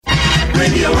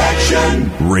Radio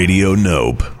Action. Radio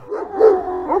Nope.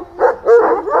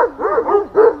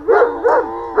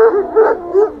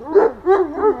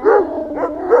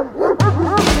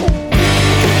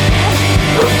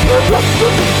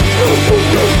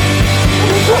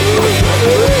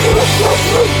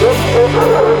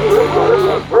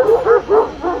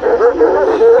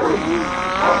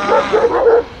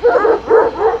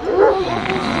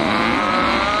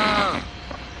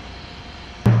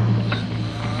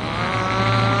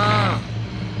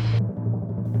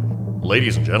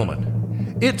 Ladies and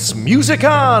gentlemen, it's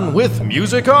MusicOn with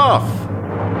Musikoff.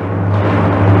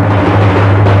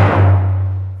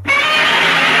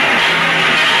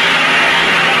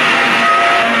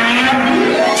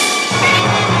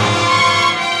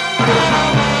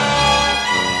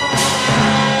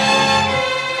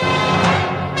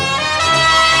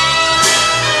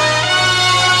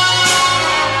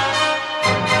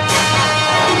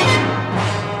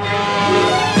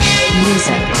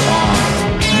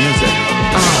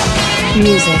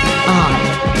 Music on.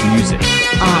 Music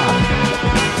on.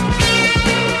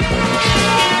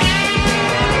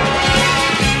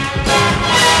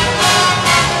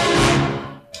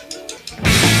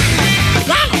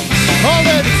 Hold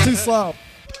it, it's too slow.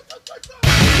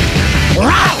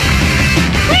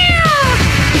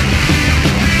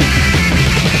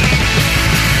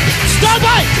 Stand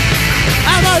by!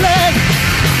 I'm a leg!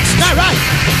 Stand right!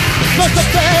 Look the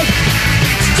thing!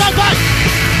 Stand by!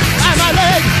 I'm a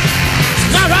leg!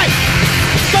 Not right!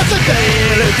 But the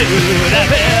daily to the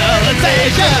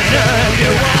realization of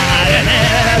your wide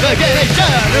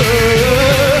navigation.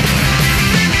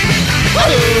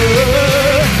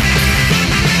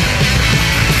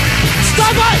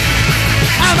 Stop by!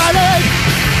 I'm a leg!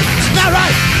 Not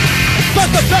right! But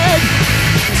the thing!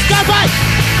 Stop by!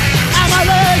 I'm a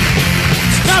leg!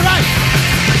 Not right!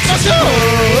 But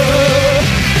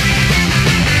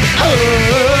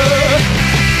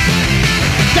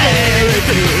Daily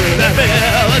to the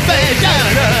realization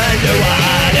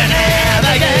underwater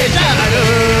navigation.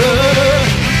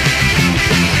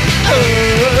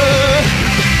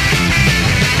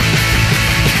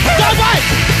 Don't fight!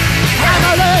 I'm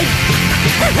a leg!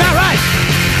 Not right!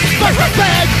 But the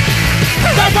thing!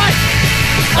 Don't fight!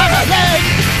 I'm a leg!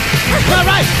 Not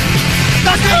right!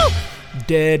 Let's go!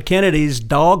 Dead Kennedy's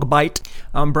Dog Bite.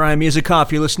 I'm Brian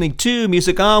Musikoff. You're listening to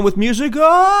Music On with Musikoff.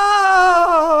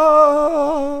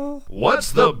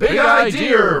 What's the big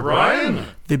idea, Brian?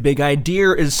 The big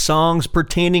idea is songs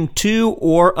pertaining to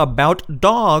or about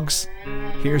dogs.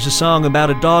 Here's a song about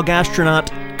a dog astronaut,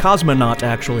 cosmonaut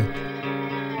actually.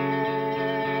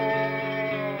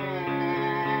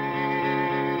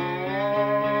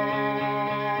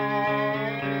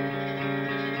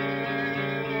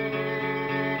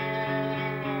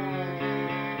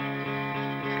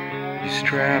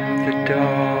 Strap the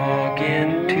dog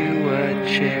into a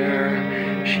chair.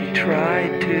 She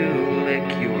tried to lick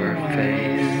your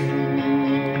face.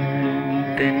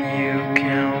 Then you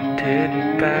counted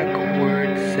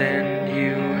backwards and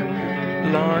you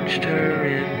launched her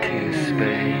into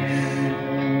space.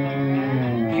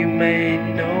 You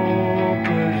made no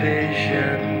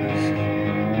provisions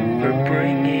for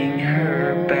bringing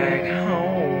her back home.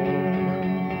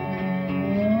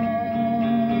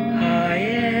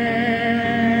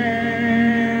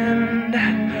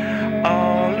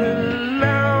 All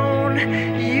alone,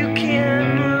 you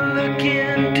can look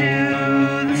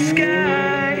into the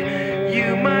sky.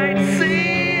 You might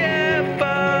see a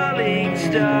falling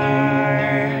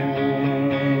star.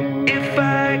 If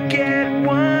I get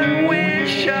one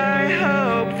wish, I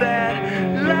hope that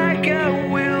like I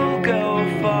will go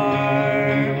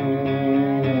far.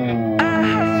 I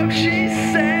hope she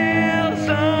sails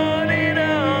on and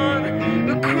on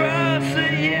across the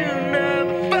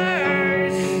universe.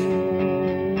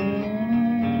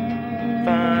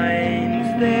 Finds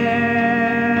there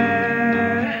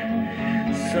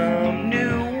some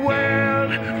new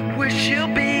world where she'll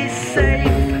be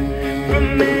safe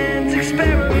from man's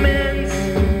experiments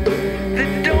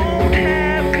that don't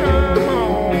have come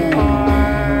on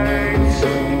parts.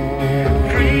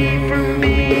 Free from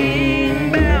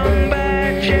being bound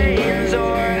by chains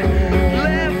or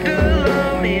left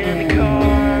alone in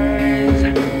cars.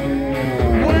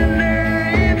 Wonder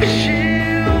if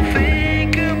she'll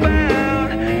think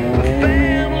about a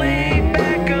family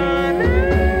back on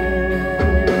Earth,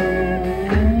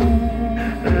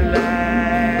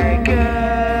 like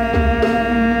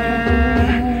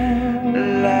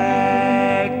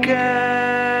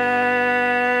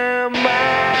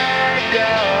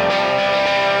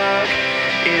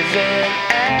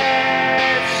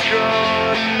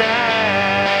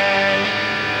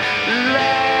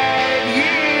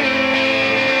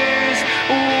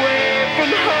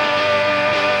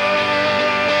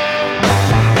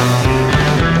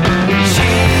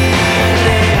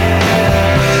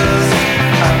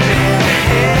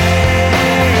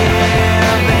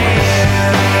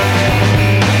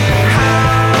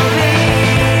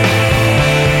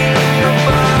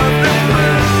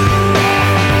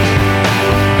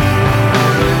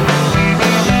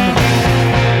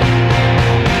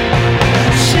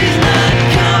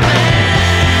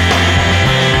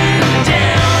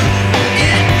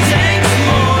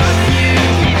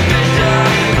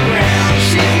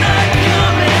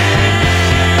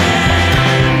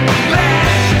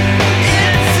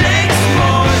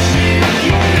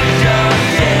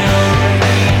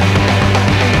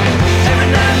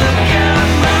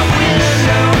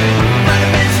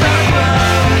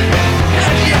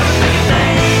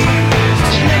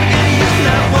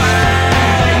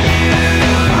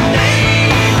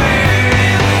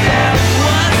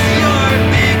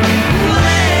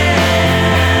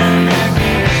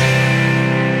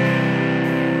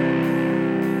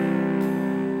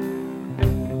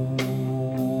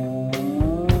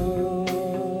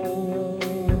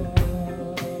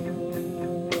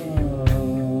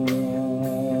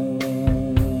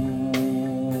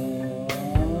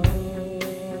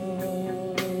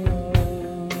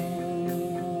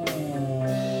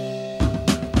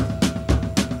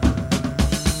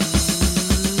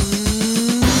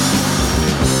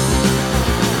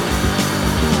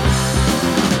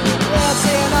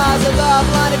of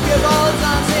blinded pupils,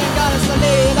 unseen gunners to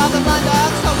lead of the blind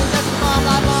dogs, hoping that the bomb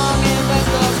lifelong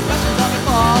investors. Questions only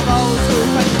for those who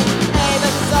question. A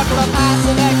vicious circle of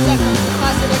passive acceptance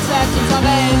of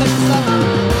a vicious circle.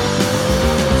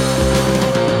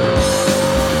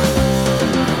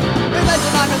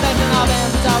 Religion by convention of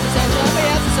self-retention, be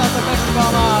as a self-oppression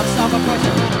form of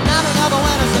self-oppression. Not another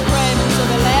winner supreme, so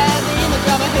they led the image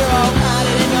of a hero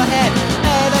planted in your head.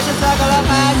 A vicious circle of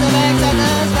passive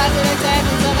acceptance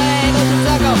of a vicious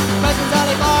circle. Questions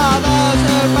only for those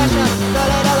who question. The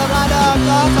lead of the blind dog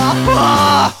dogs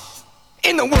are.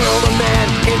 In the world of man,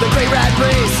 in the great rat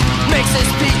race, makes his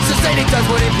speech so that he does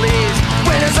what he please.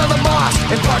 Winners of the moss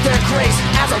impart their grace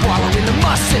as I wallow in the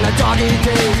muss in a dog-eat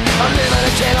days. I live in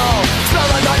a kennel, smell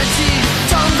like garden cheese,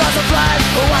 tongue as a flag,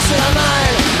 but why should I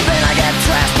mind? Then I get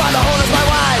trashed by the owners, my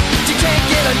wife. She can't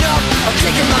get enough of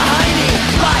kicking my hiney.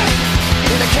 Life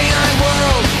in the canine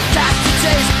world, cats to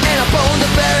chase and a bone to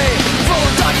bury, full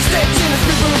of doggy sticks in this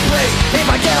big blue plate. If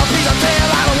I get a piece of tail,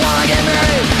 I don't wanna get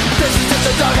married. This is just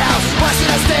a doghouse, why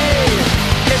should I stay?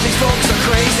 If these folks are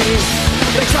crazy,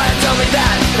 they try to tell me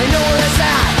that they know where it's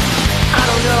at. I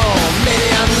don't know, maybe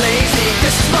I'm lazy.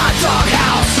 This is my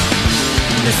doghouse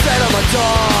instead of a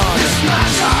dog. This is my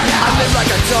doghouse. I live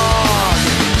like a dog.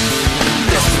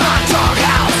 This is my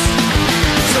doghouse.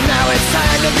 So now it's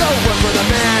time to go work for the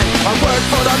man. I work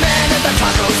for the man at the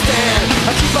taco stand.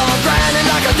 I keep on grinding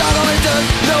like a dog on a dirt.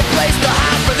 No place to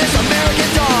hide for this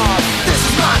American dog. This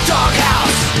is my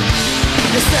doghouse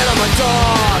instead of a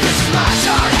dog. This is my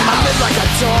doghouse. I live like a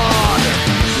dog.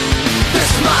 This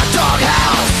is my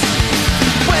doghouse.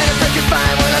 When I'm looking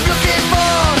fine, what I'm looking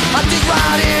for, I dig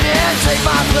right in and take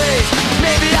my place.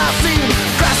 Maybe I'll seem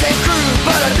crass and crude,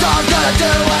 but a dog gotta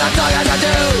do what a dog has to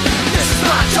do. This is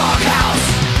my doghouse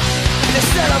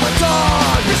instead of a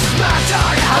dog. This is my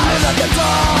doghouse. I live like a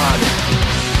dog.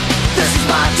 This is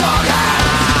my doghouse.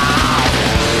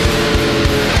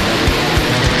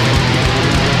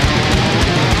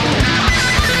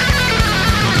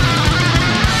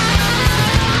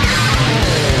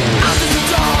 I'm just a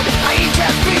dog. I eat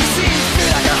cat feces.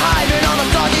 Feel like a hiding on a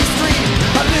doggy street.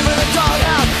 I live in a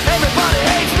doghouse. Everybody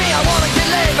hates me. I wanna get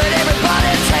laid, but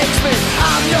everybody takes me.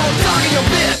 I'm your dog and your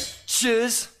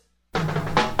bitches.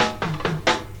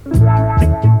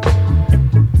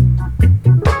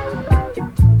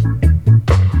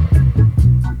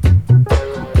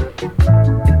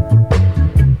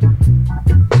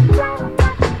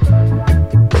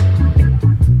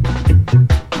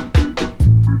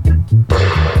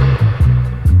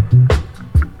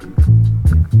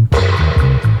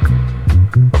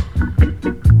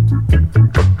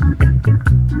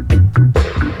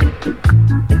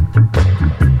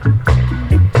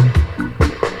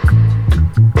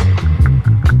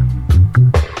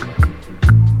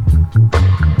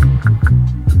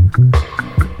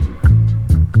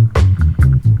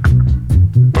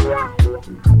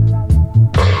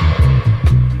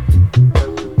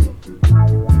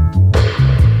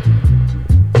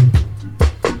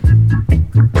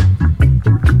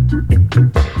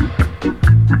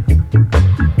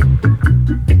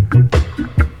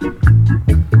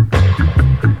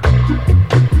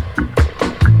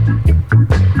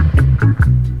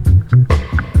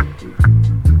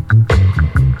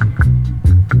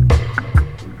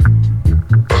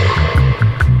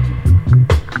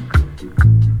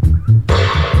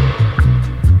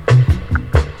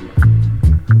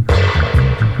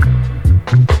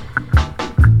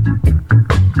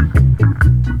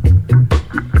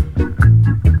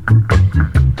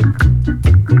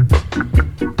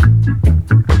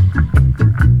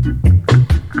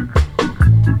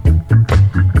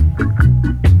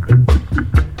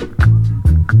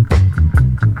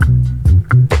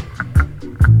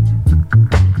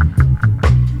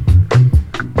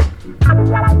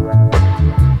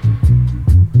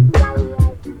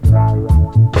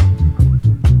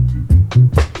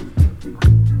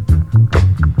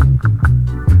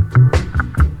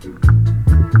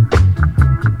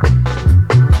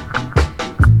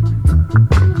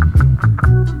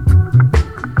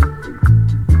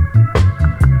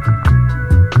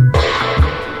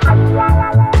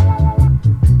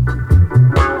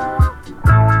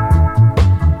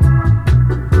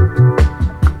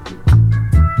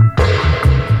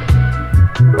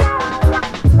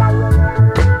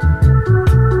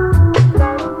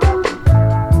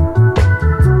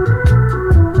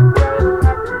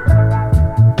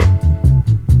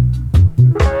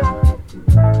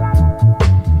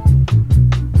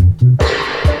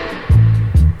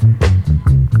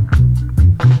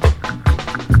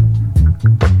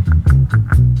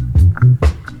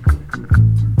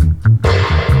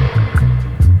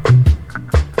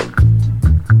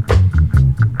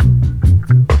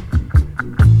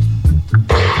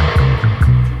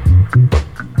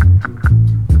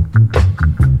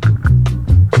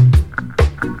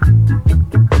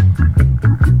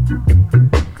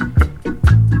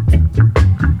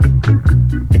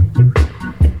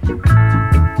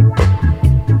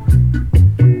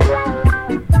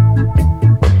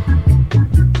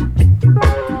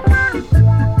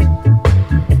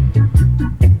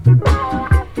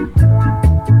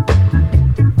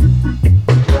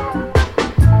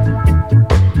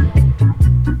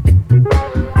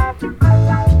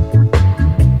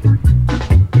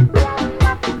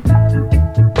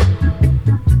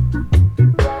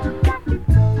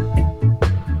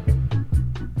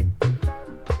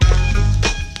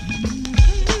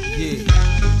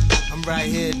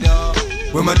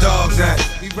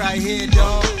 here,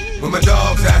 dog. Where my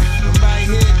dogs at? I'm right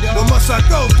here, dog. What must I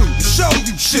go through to show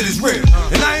you shit is real?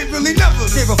 And I ain't really never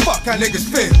gave a fuck how niggas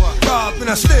feel. Rob and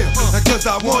I steal, not cause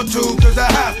I want to, cause I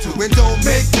have to. And don't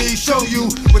make me show you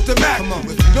with the Mac.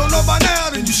 If you don't know by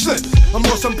now, then you slip. I'm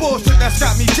on some bullshit that's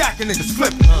got me jacking niggas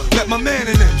flipping. Let my man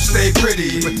in them stay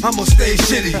pretty, but I'ma stay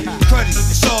shitty. Cruddy,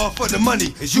 it's all for the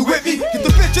money. Is you with me? Get the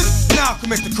bitches, now I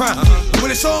commit the crime. And when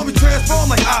it's on, we transform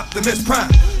like Optimus Prime.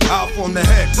 Out on the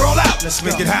head, roll out, let's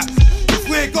make it happen. If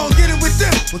we ain't gon' get it with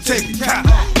them, we'll take it cap.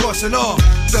 Bustin' off,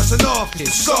 dustin' off,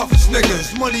 it's the softest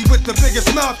niggas. Money with the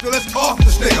biggest mouth, yo, let's off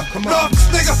this nigga. Come off this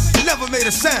nigga, never made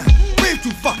a sound. Breathe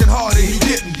too fucking hard and he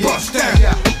didn't bust down.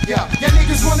 Yeah,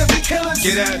 niggas wanna be killers.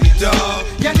 Get at me, dog.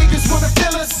 Yeah, niggas wanna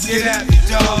fill us. Get at me,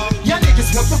 dog. Yeah,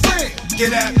 niggas want the bread.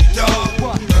 Get at me, dog.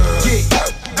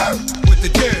 With the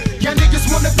dirt. Yeah,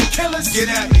 niggas wanna be killers. Get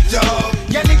at me, dog.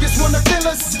 Yeah, niggas wanna fill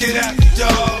us. Get at me,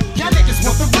 dog. Yeah, niggas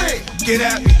want the bread. Get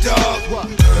at me, dog.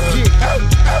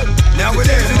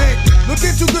 Nowadays it ain't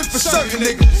looking too good for certain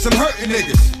niggas. Some hurting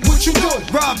niggas. What you doing?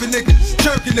 Robbing niggas,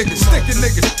 jerking niggas, sticking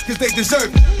niggas, cause they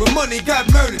deserve it. But money got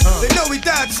murdered. They know he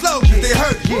died slow, cause they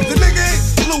hurt it. The nigga ain't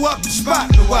blew up the spot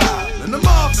in a while. And the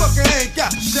motherfucker ain't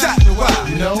got shot in a while.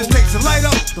 Just takes a light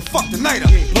up to fuck the night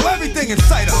up. Blow everything in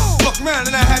sight up. Fuck around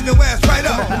and I have your ass right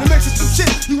up. And it makes it some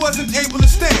shit you wasn't able to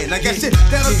stand. I got shit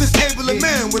that'll disable a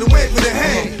man with a wave with a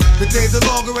hand. The days are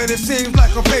longer and it seems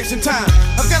like I'm facing time.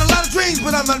 I've got a lot of dreams,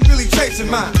 but I'm not really chasing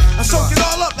mine. I soak it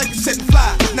all up like a sitting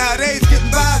fly. Nowadays,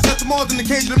 getting by is nothing more than an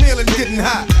occasional meal and getting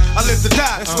high. I live to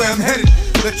die, that's where I'm headed.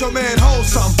 Let your man hold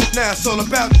something. Now it's all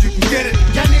about you can get it.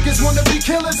 Y'all niggas wanna be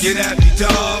killers. Get at me,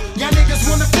 dog. Y'all niggas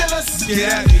wanna fill us. Get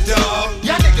at me, dog.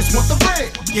 Y'all niggas want the bread.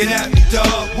 Get at me,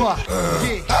 dog.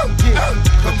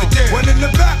 When in the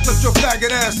back, lift your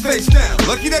faggot ass face down.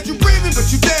 Lucky that you breathing, but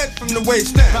you dead from the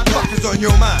waist down. Fuck is on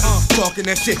your mind. Talking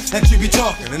that shit that you be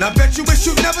talking. And I bet you wish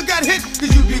you never got hit,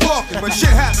 cause you be walking. When shit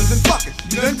happens and fuck it,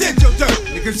 you done did your dirt.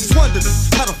 Niggas just wondering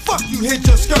how the fuck you hit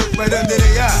your skirt right under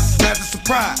their eyes. That's a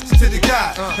surprise to the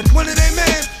guy. And one of they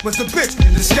man was a bitch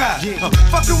in disguise.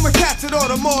 Fucking with cats that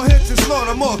order more hits and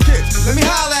slaughter more kids. Let me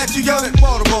holler at you, yell at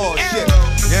Baltimore shit.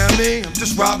 Yeah, I mean, I'm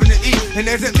just robbing to eat. And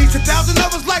there's at least 1,000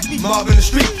 of us like me mobbing the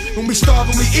street. When we starve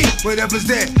and we eat, whatever's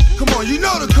there. Come on, you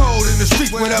know the code in the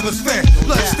street, whatever's fair.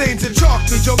 Blood stains and chalk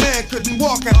means your man couldn't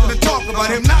walk after the talk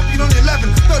about him not being on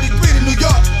 1133 to New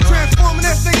York. Transforming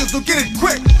ass niggas will get it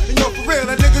quick. And yo, for real,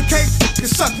 that nigga case can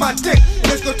suck my dick.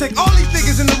 And it's gonna take all these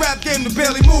niggas in the rap game to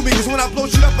barely move me. Cause when I blow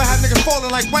shit up, I have niggas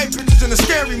falling like white bitches in a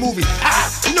scary movie.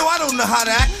 You know I don't know how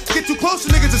to act. Get too close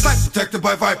to niggas, it's like protected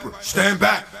by Viper. Stand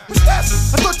back. What's that?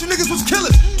 I thought you niggas was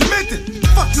killers, demented.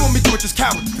 Fuck you want me to do with this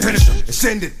coward? Finish him and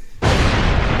send it.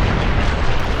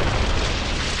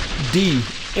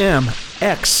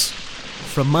 DMX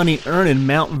from Money Earnin'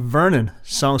 Mount Vernon.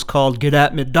 Song's called Get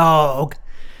At Me Dog.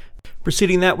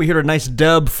 Preceding that, we heard a nice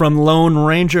dub from Lone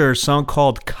Ranger, song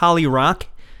called Collie Rock.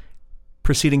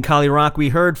 Preceding Collie Rock, we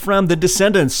heard from The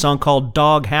Descendents, song called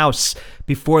Doghouse.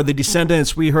 Before The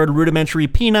Descendents, we heard Rudimentary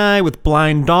Peni with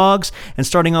Blind Dogs. And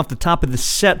starting off the top of the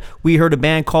set, we heard a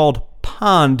band called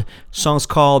Pond. Song's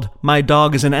called My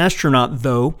Dog is an Astronaut,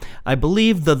 Though. I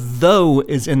believe the though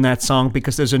is in that song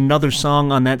because there's another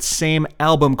song on that same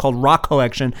album called Rock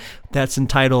Collection that's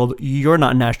entitled You're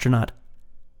Not an Astronaut.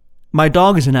 My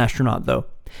Dog is an Astronaut, though.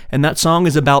 And that song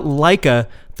is about Laika,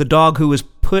 the dog who was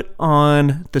put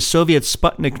on the Soviet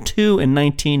Sputnik 2 in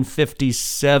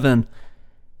 1957.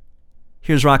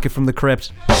 Here's Rocket from the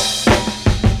Crypt.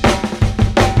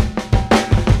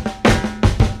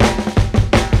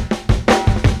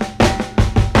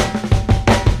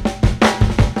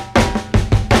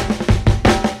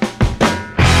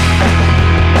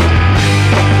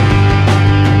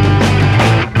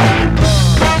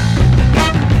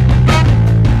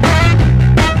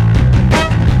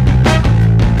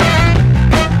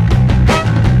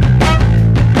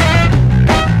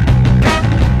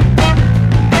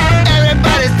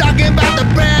 Everybody's talking about the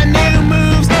brand new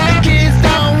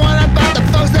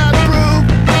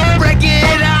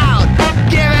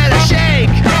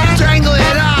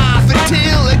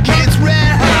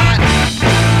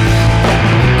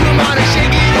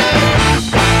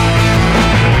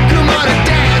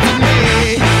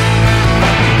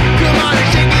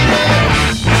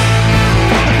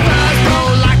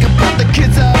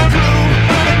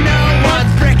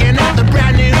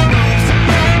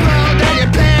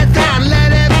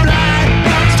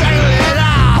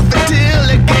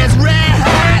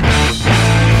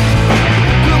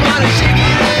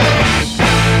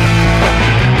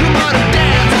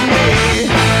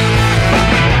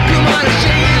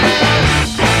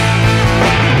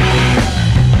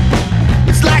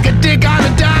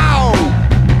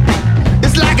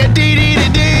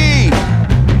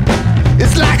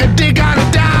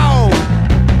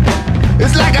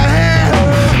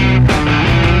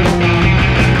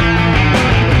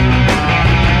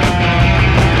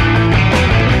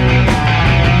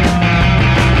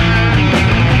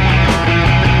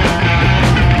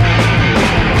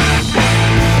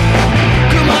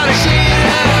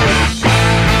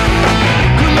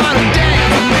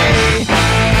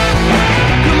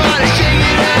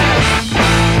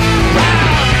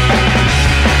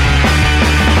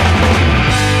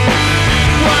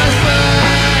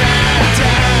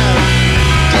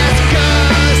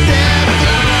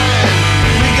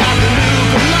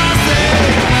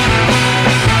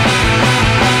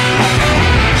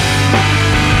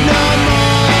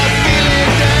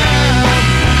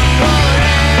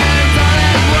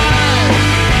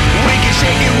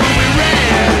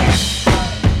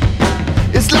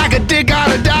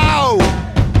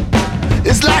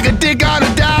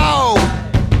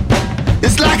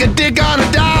dick on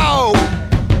a dog.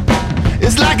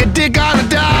 It's like a dick on a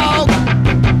dog.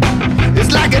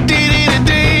 It's like a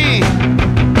D-D-D-D.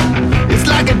 It's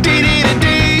like a D-D-D-D.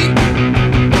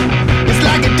 It's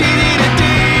like a D-D-D-D.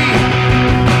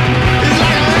 It's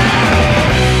like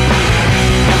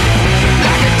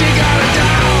a dick on a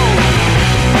dog.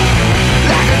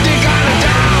 Like a dick on a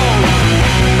dog.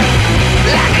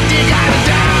 Like a dick on a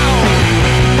dog.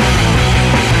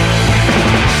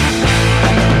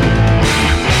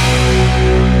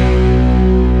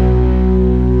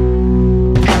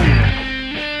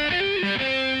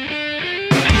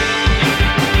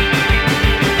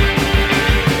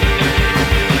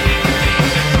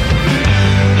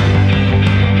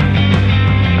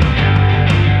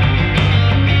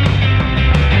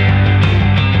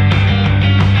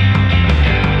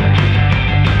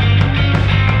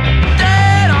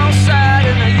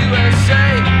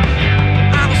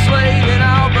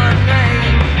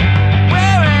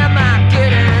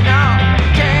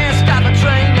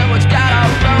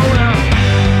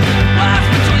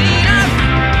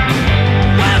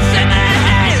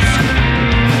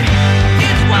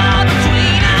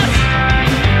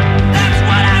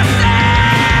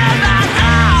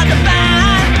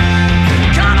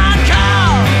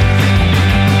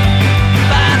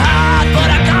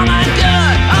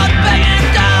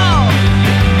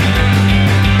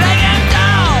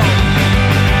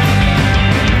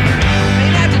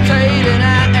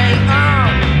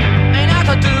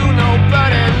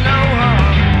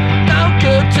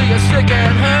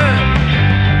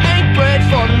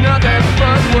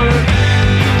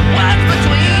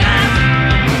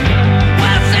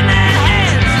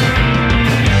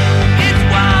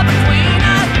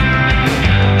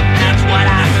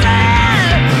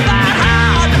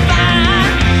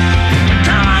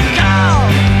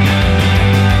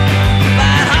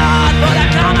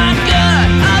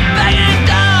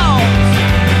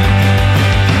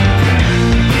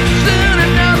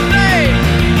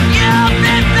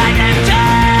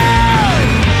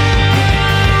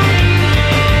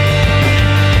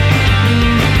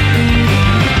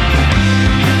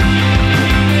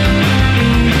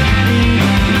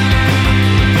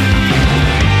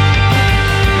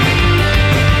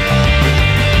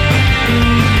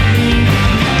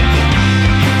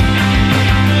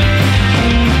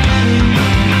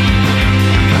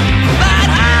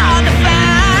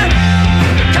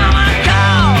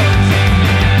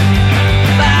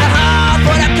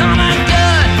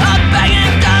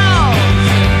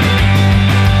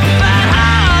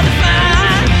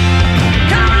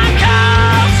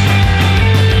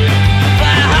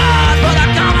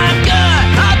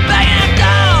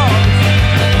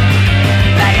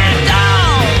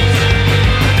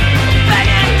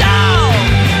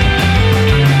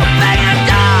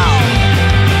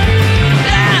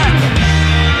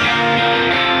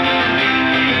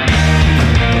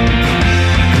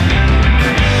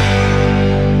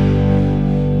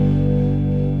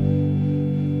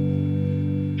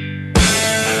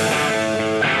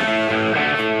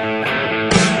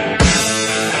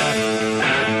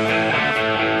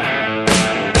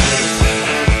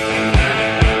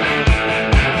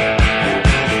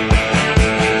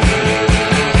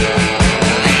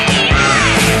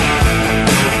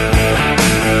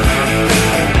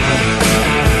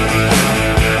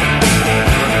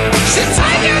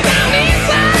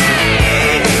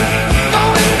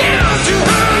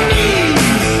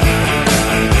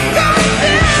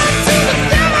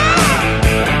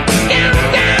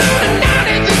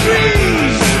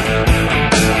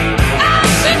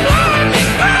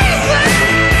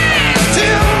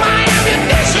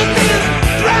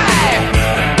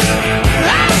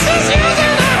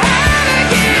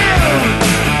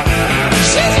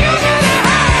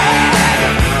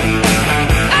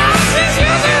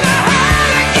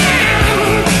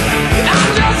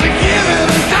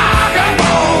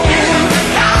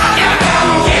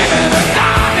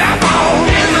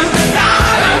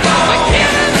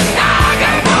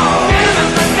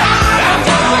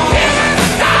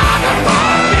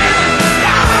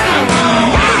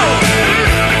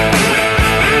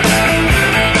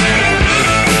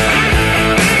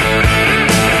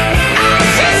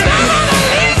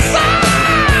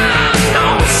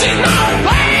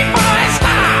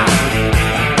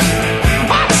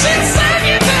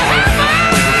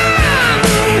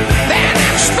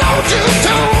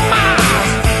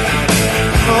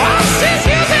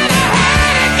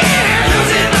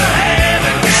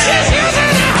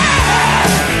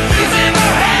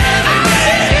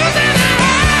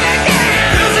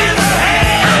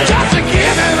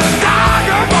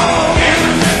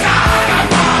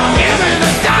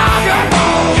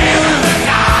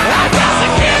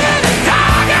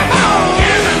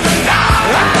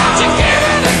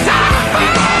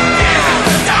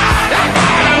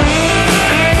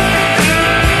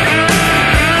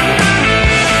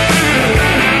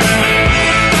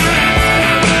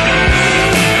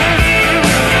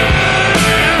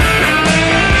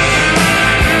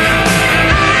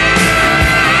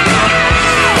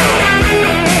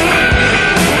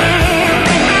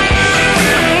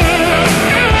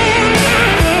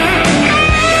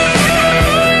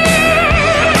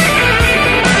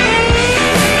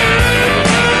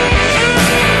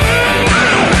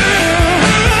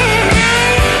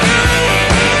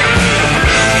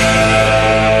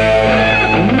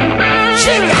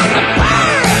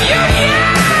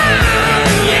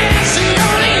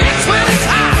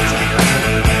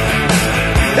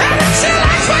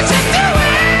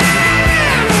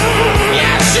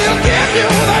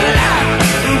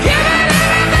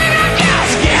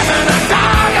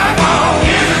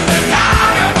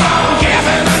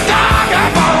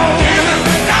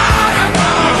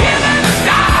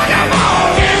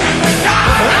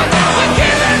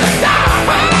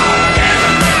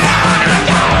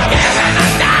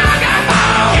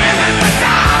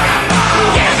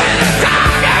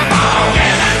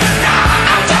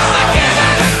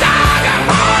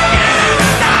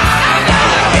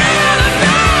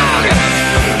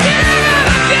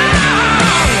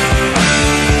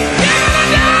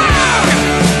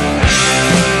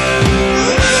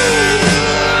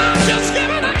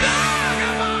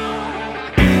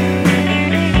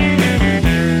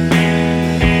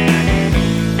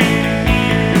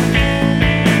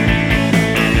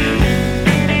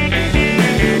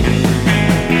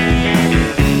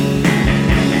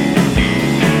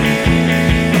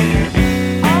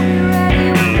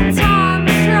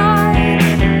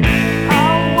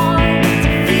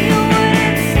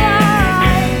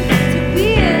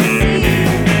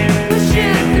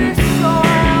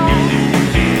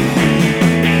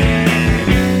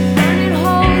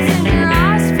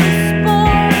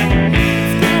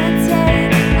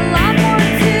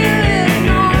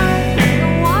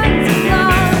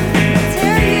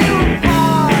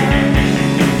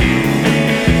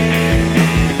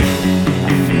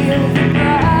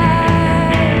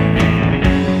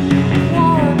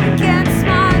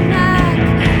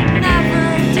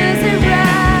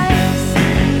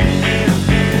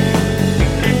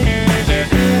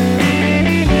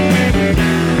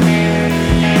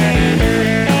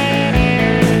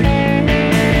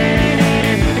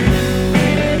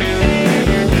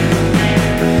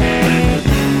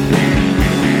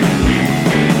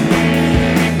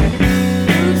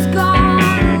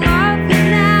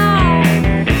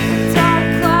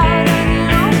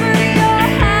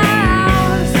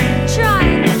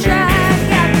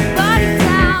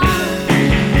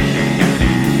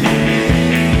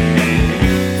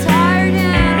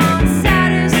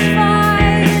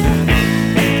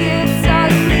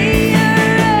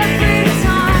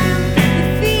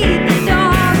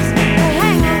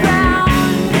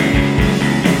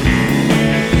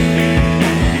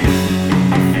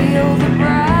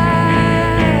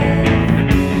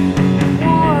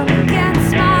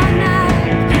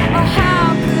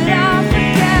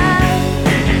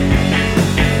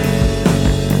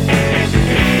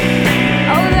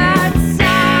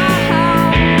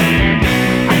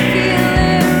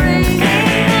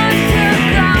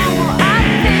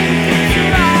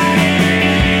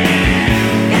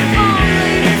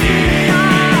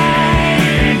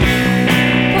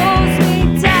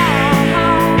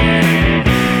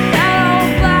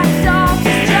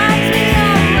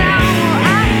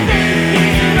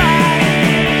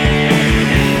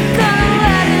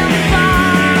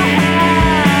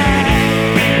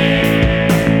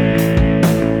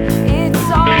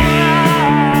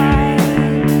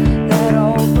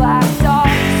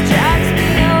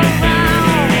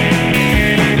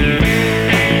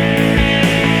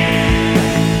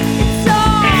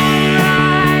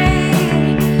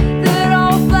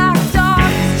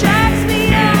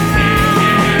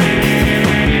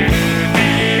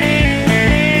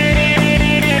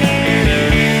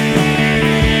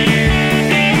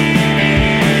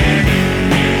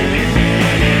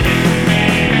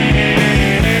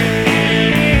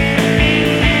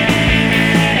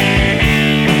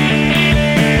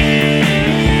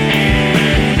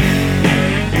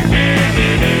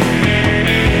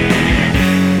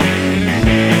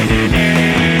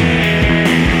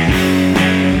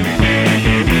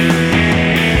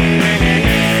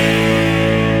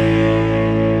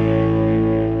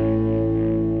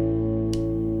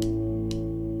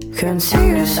 see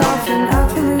yourself in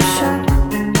evolution,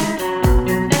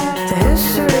 the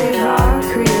history of our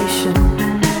creation.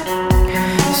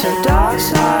 So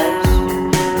dog's eyes,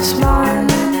 smiling,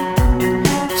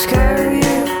 scare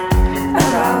you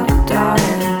about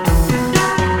dying.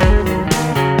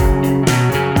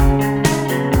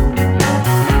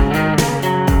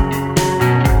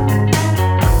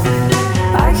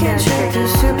 I can't shake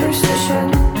this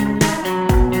superstition.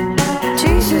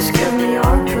 Jesus, give me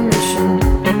your permission.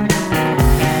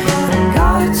 And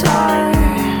God's eye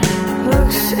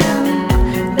looks in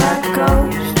that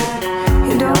ghost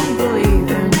you don't believe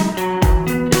in.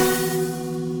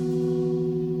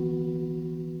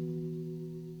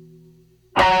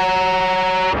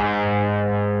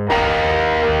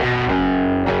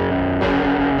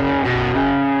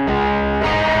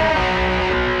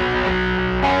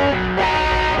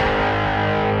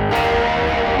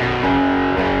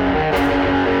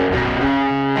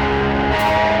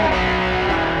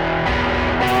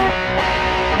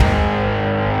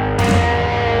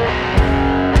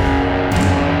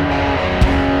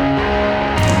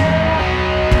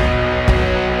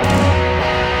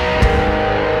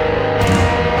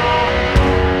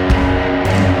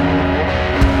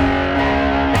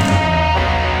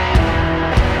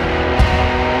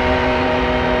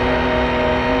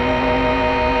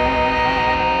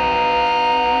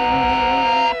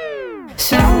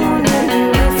 Someone hit me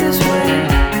with this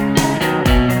weight,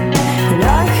 and I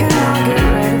cannot get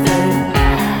rid of it.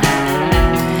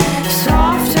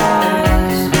 Soft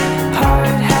eyes,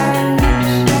 hard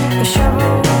hands, a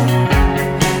shovel,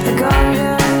 a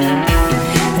garden,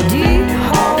 a deep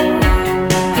hole,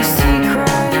 a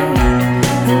secret,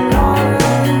 and water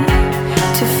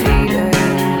to feed it.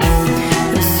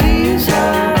 The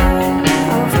season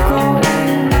of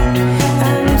growing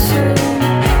and soon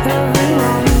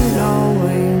everyone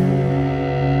knowing.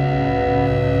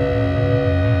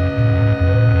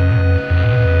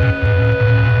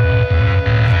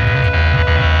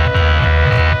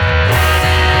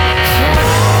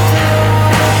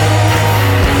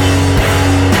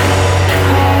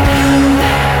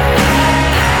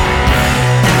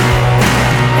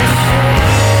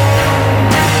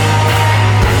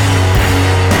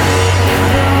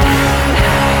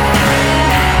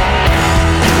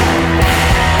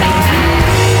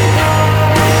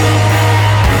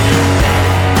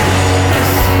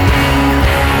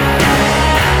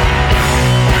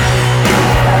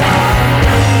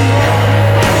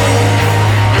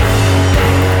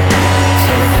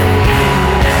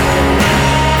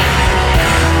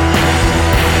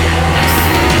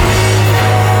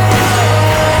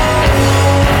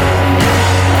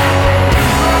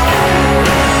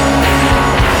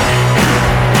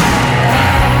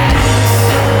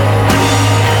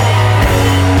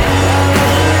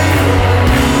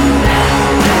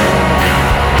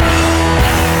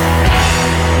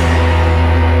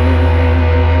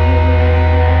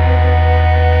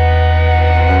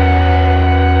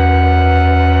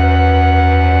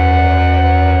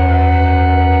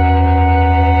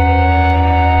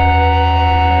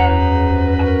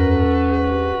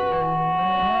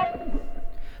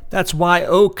 That's Wye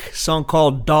Oak, song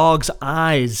called Dog's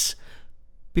Eyes.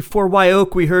 Before Wye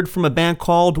Oak, we heard from a band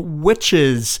called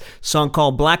Witches, song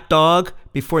called Black Dog.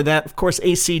 Before that, of course,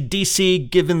 AC/DC,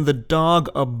 Givin the Dog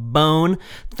a Bone.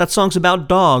 That song's about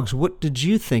dogs. What did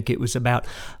you think it was about?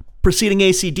 Preceding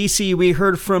AC/DC, we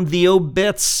heard from the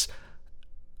Obits,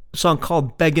 a song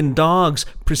called Beggin Dogs.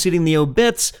 Preceding the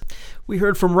Obits, we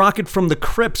heard from Rocket from the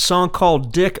Crypt, song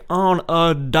called Dick on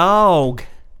a Dog.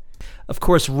 Of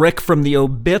course, Rick from the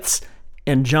Obits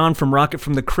and John from Rocket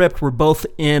from the Crypt were both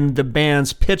in the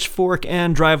bands Pitchfork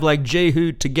and Drive Like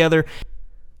Jehu together.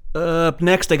 Up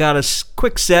next, I got a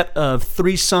quick set of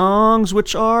 3 songs,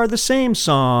 which are the same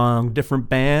song, different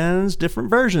bands, different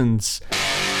versions.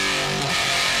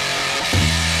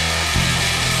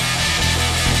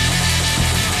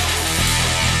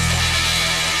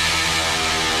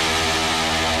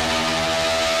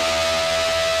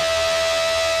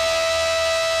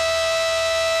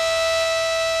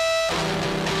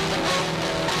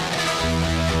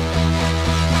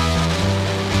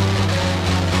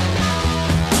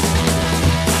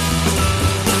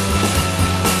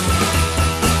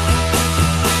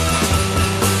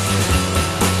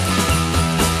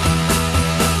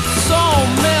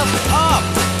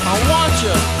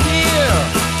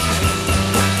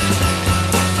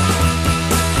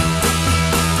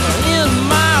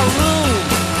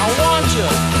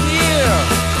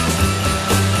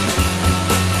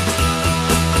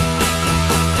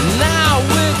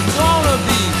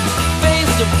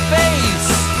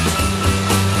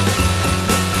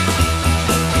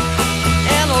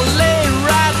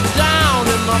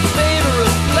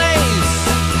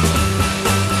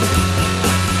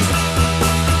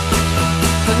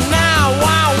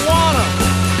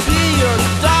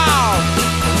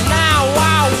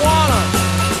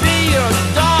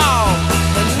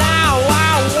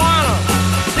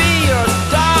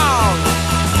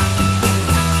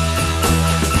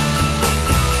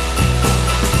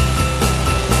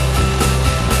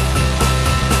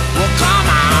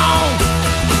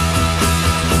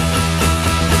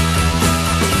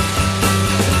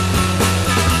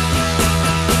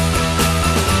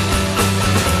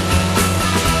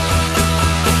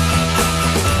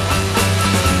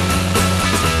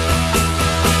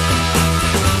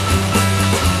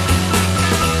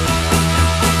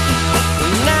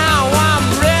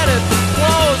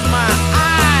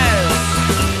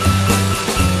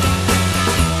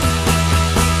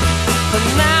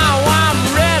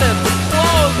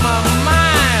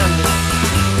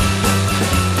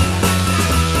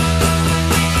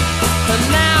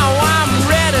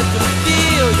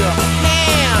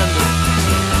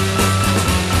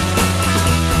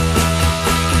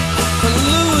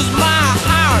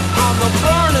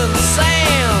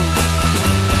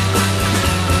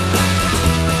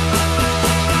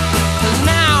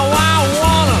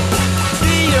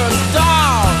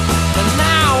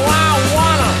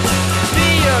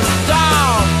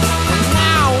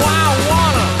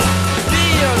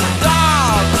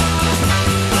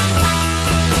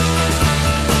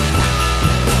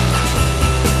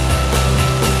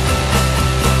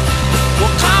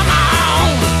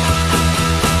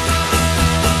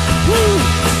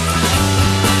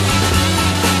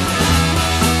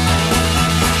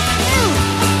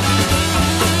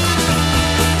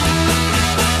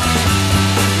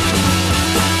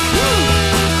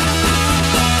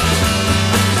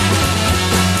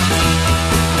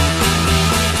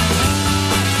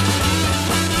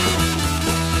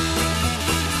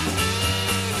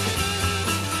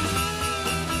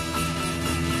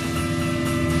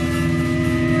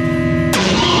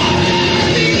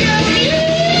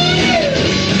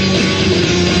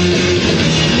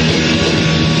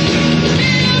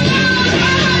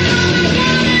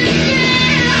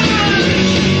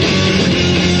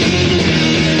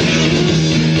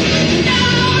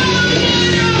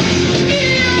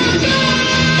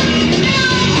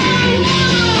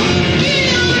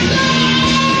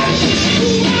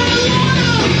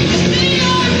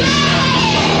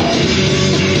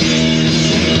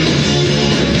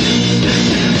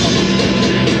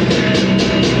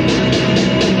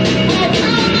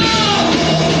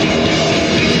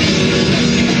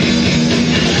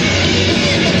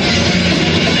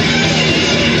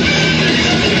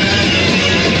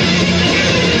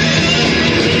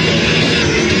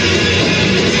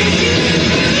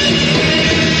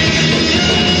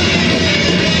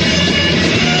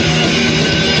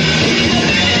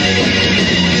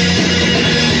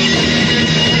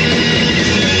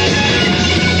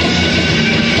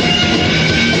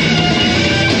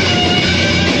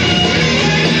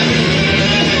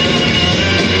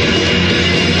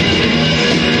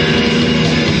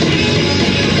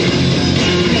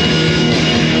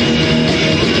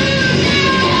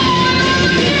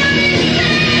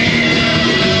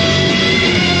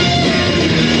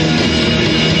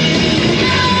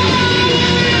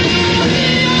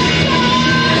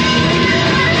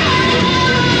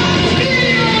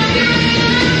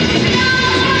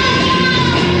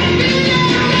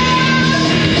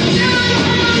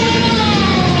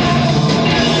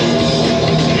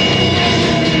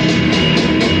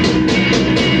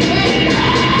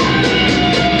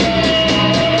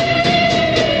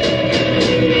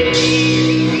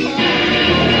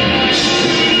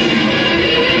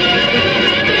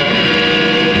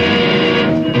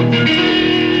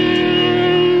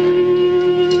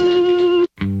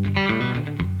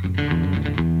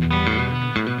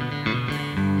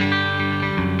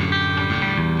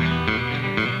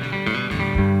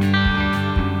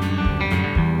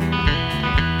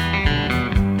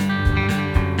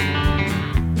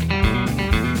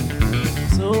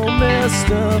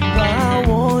 up, I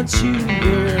want you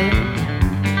there.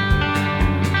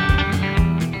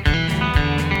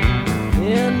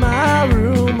 In my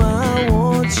room, I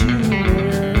want you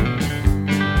there.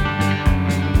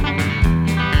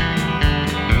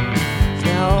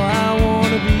 Now I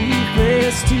wanna be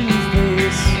face to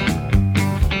face.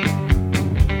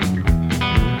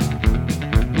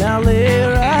 Now lay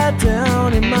right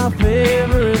down in my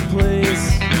favorite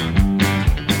place.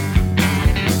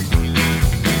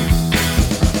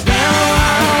 Now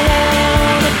I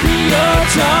wanna be your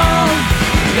tongue.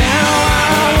 Now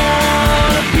I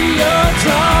wanna be your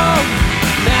tongue.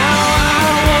 Now I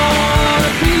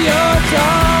wanna be your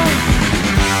tongue.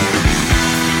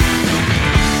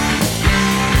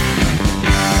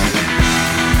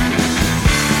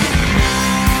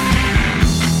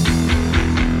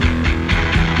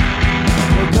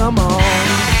 Well, come on.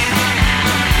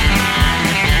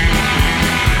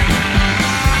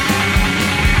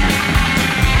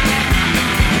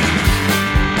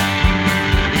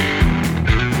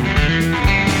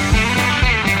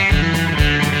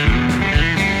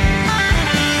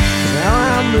 Now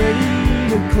I'm ready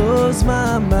to close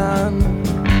my mind.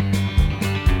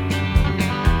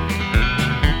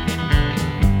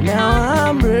 Now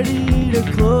I'm ready to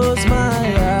close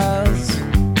my eyes.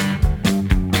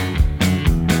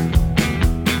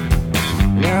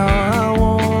 Now I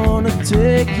wanna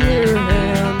take your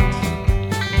hand.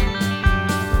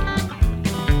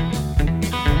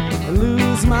 I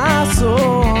lose my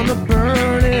soul on the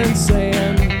burning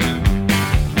sand.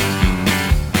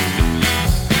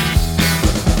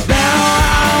 Now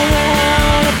I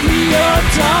wanna be your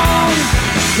tongue.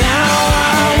 Now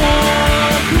I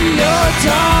wanna be your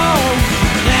tongue.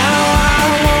 Now I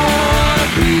wanna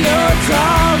be your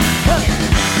tongue.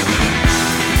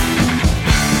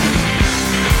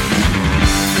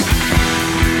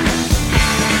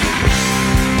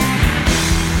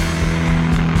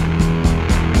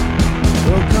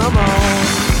 Well, come on.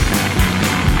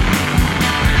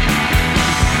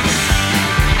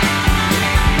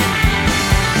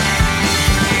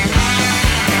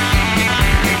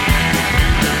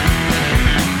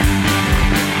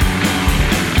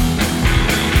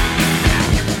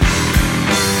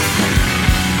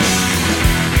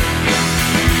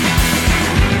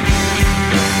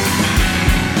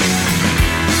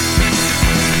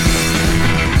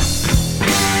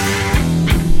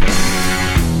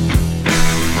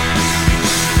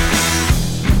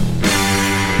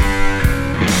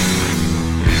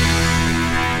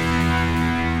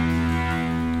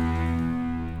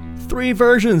 Three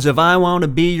versions of I Wanna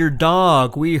Be Your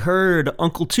Dog. We heard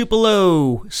Uncle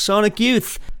Tupelo, Sonic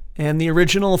Youth, and the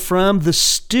original from the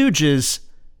Stooges.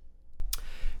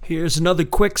 Here's another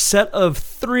quick set of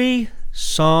 3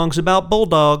 songs about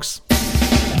bulldogs.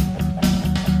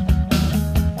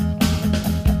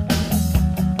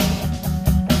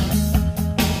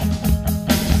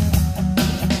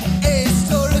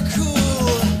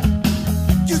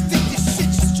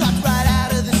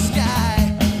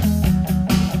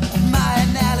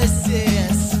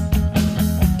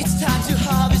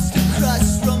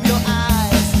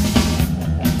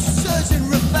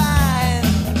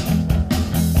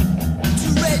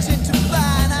 To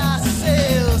find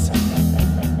ourselves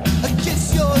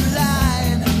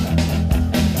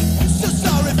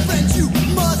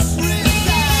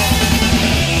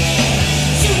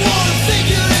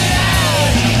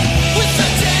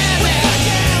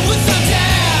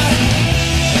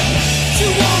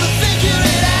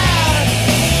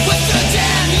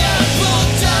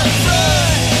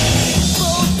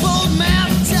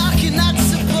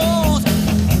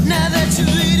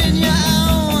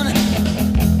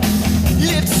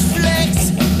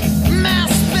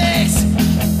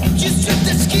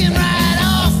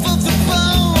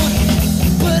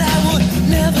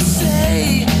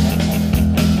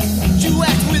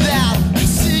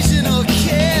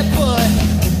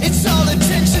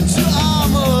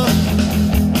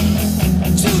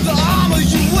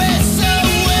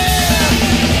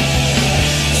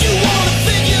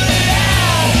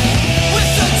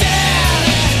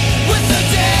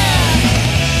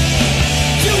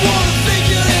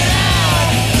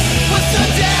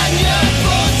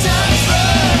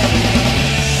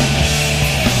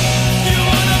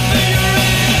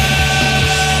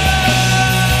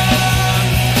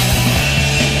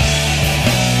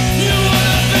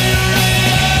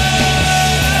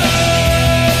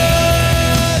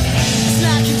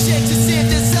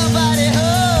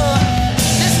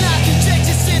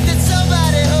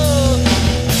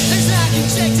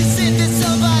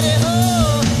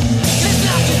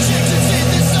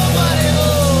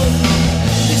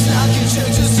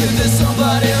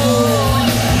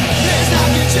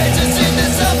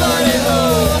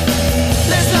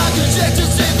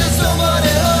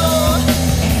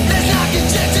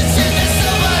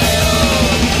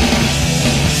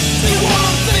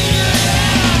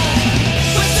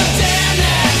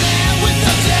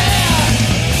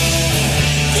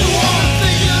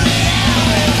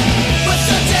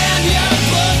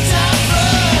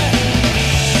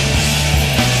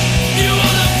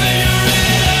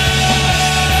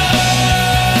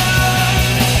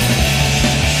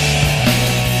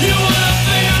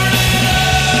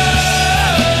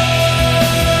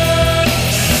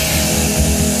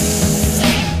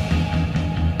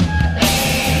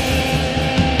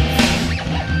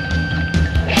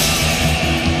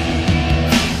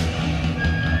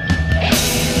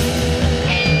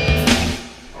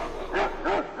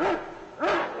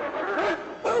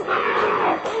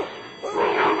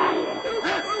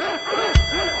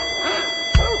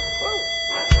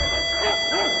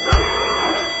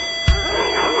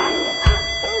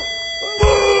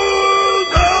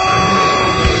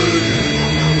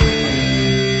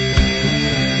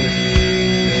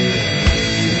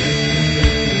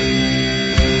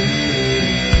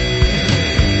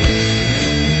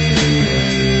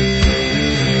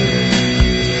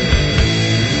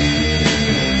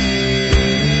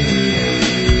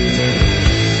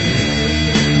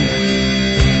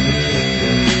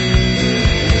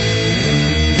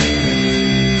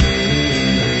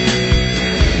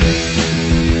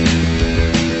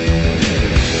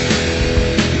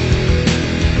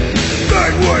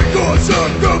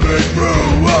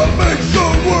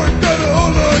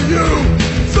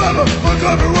never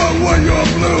uncover away your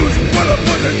blues. When I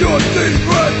put in your teeth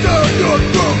right down your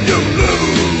throat, you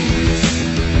lose.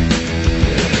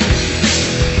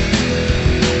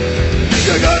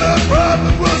 You got a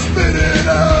problem, we'll spit it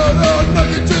out. I'll knock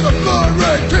you to the floor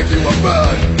and kick you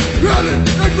about. Growling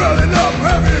and growling up,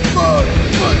 having fun.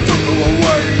 But don't go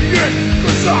away yet,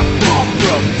 cause I'm far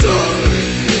from done.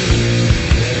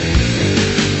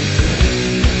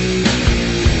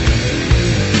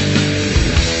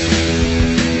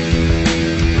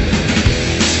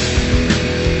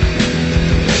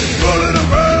 Rolling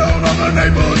around on the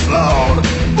neighbor's lawn,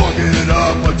 fucking it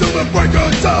up until the break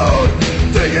of dawn.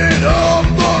 Digging up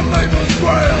the neighbor's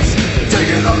grass,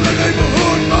 taking on the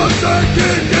neighborhood months and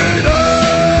kicking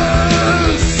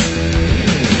ass.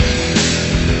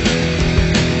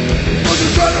 But you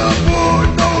try to put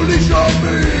no leash on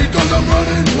me, cause I'm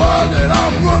running wild and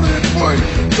I'm running free.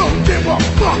 Don't give a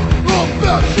fuck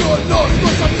about your noise,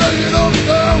 cause I'm taking them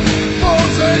down.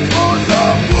 Posing on the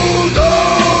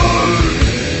Bulldog.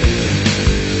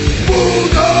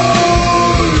 Bulldog.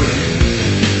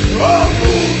 A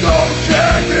Bulldog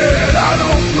jacket, I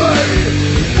don't play.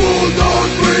 Bulldog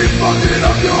green fucking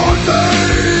up your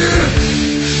day.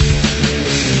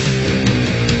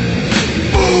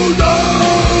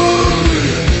 Bulldog.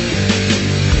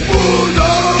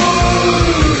 Bulldog.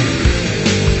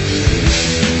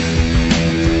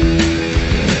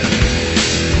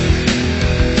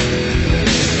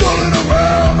 Rolling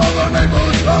around on the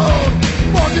neighbor's lawn,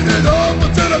 marking it up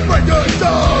until the break of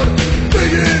dawn.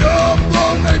 Digging up the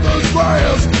neighbor's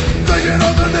grass, taking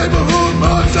on the neighborhood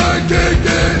months and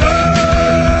kicking ass.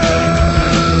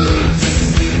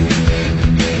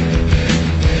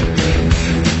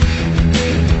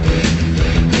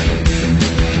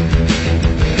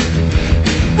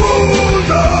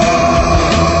 Bulldog.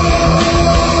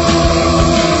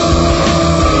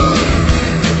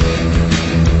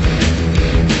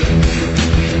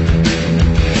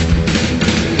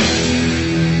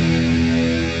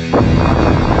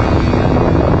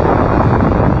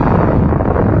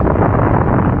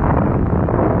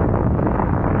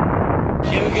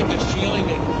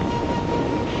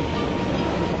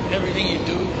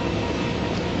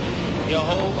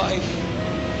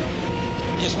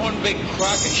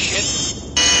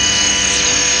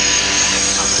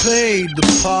 Played the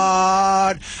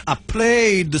part, I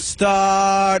played the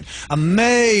start. I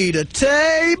made a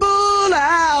table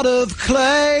out of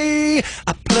clay.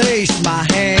 I placed my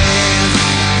hands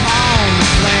on the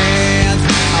plans.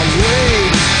 I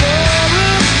waited for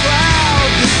a proud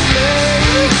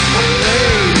display. I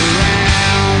played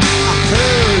around, I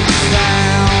heard the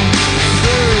sound,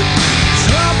 heard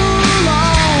trouble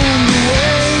along the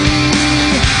way.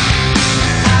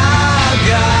 I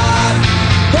got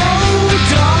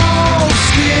Bulldog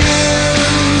Skin.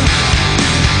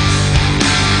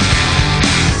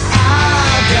 I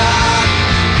got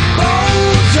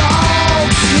Bulldog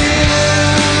Skin.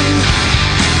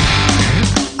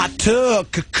 I took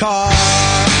a car,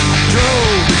 I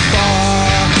drove it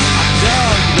far. I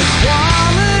dug the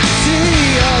quality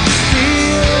of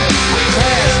steel. I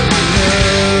crashed my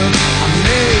nerve, I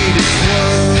made it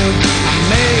swerve. I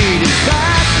made it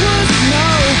backwards, no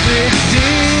big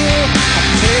deal. I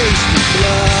tasted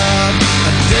blood,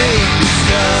 a David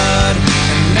stud,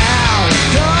 and now I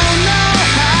don't know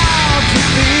how to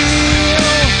feel.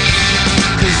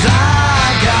 'Cause I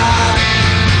got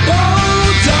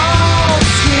Bulldog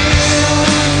Skin.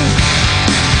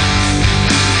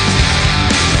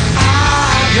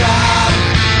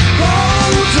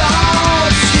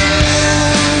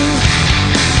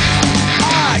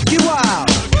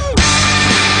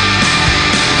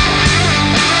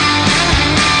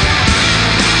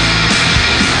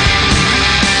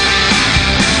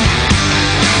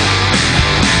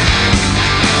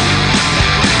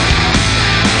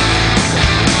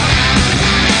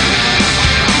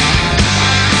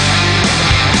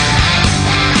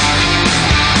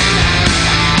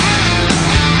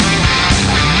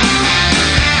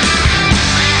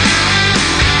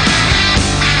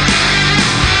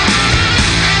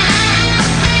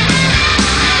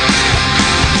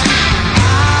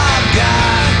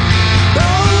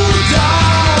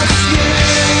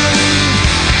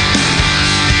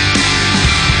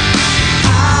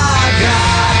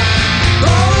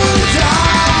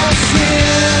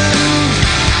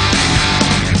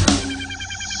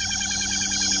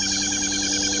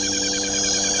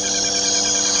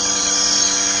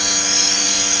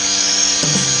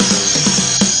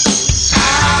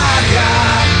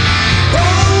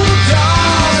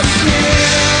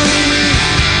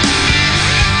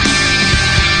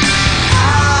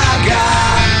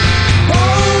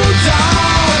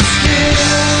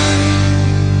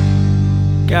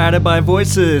 Guided by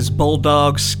Voices,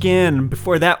 Bulldog Skin.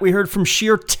 Before that, we heard from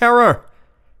Sheer Terror,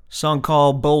 song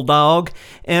called Bulldog.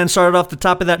 And started off the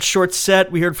top of that short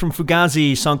set, we heard from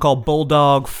Fugazi, song called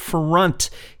Bulldog Front.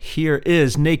 Here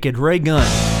is Naked Raygun.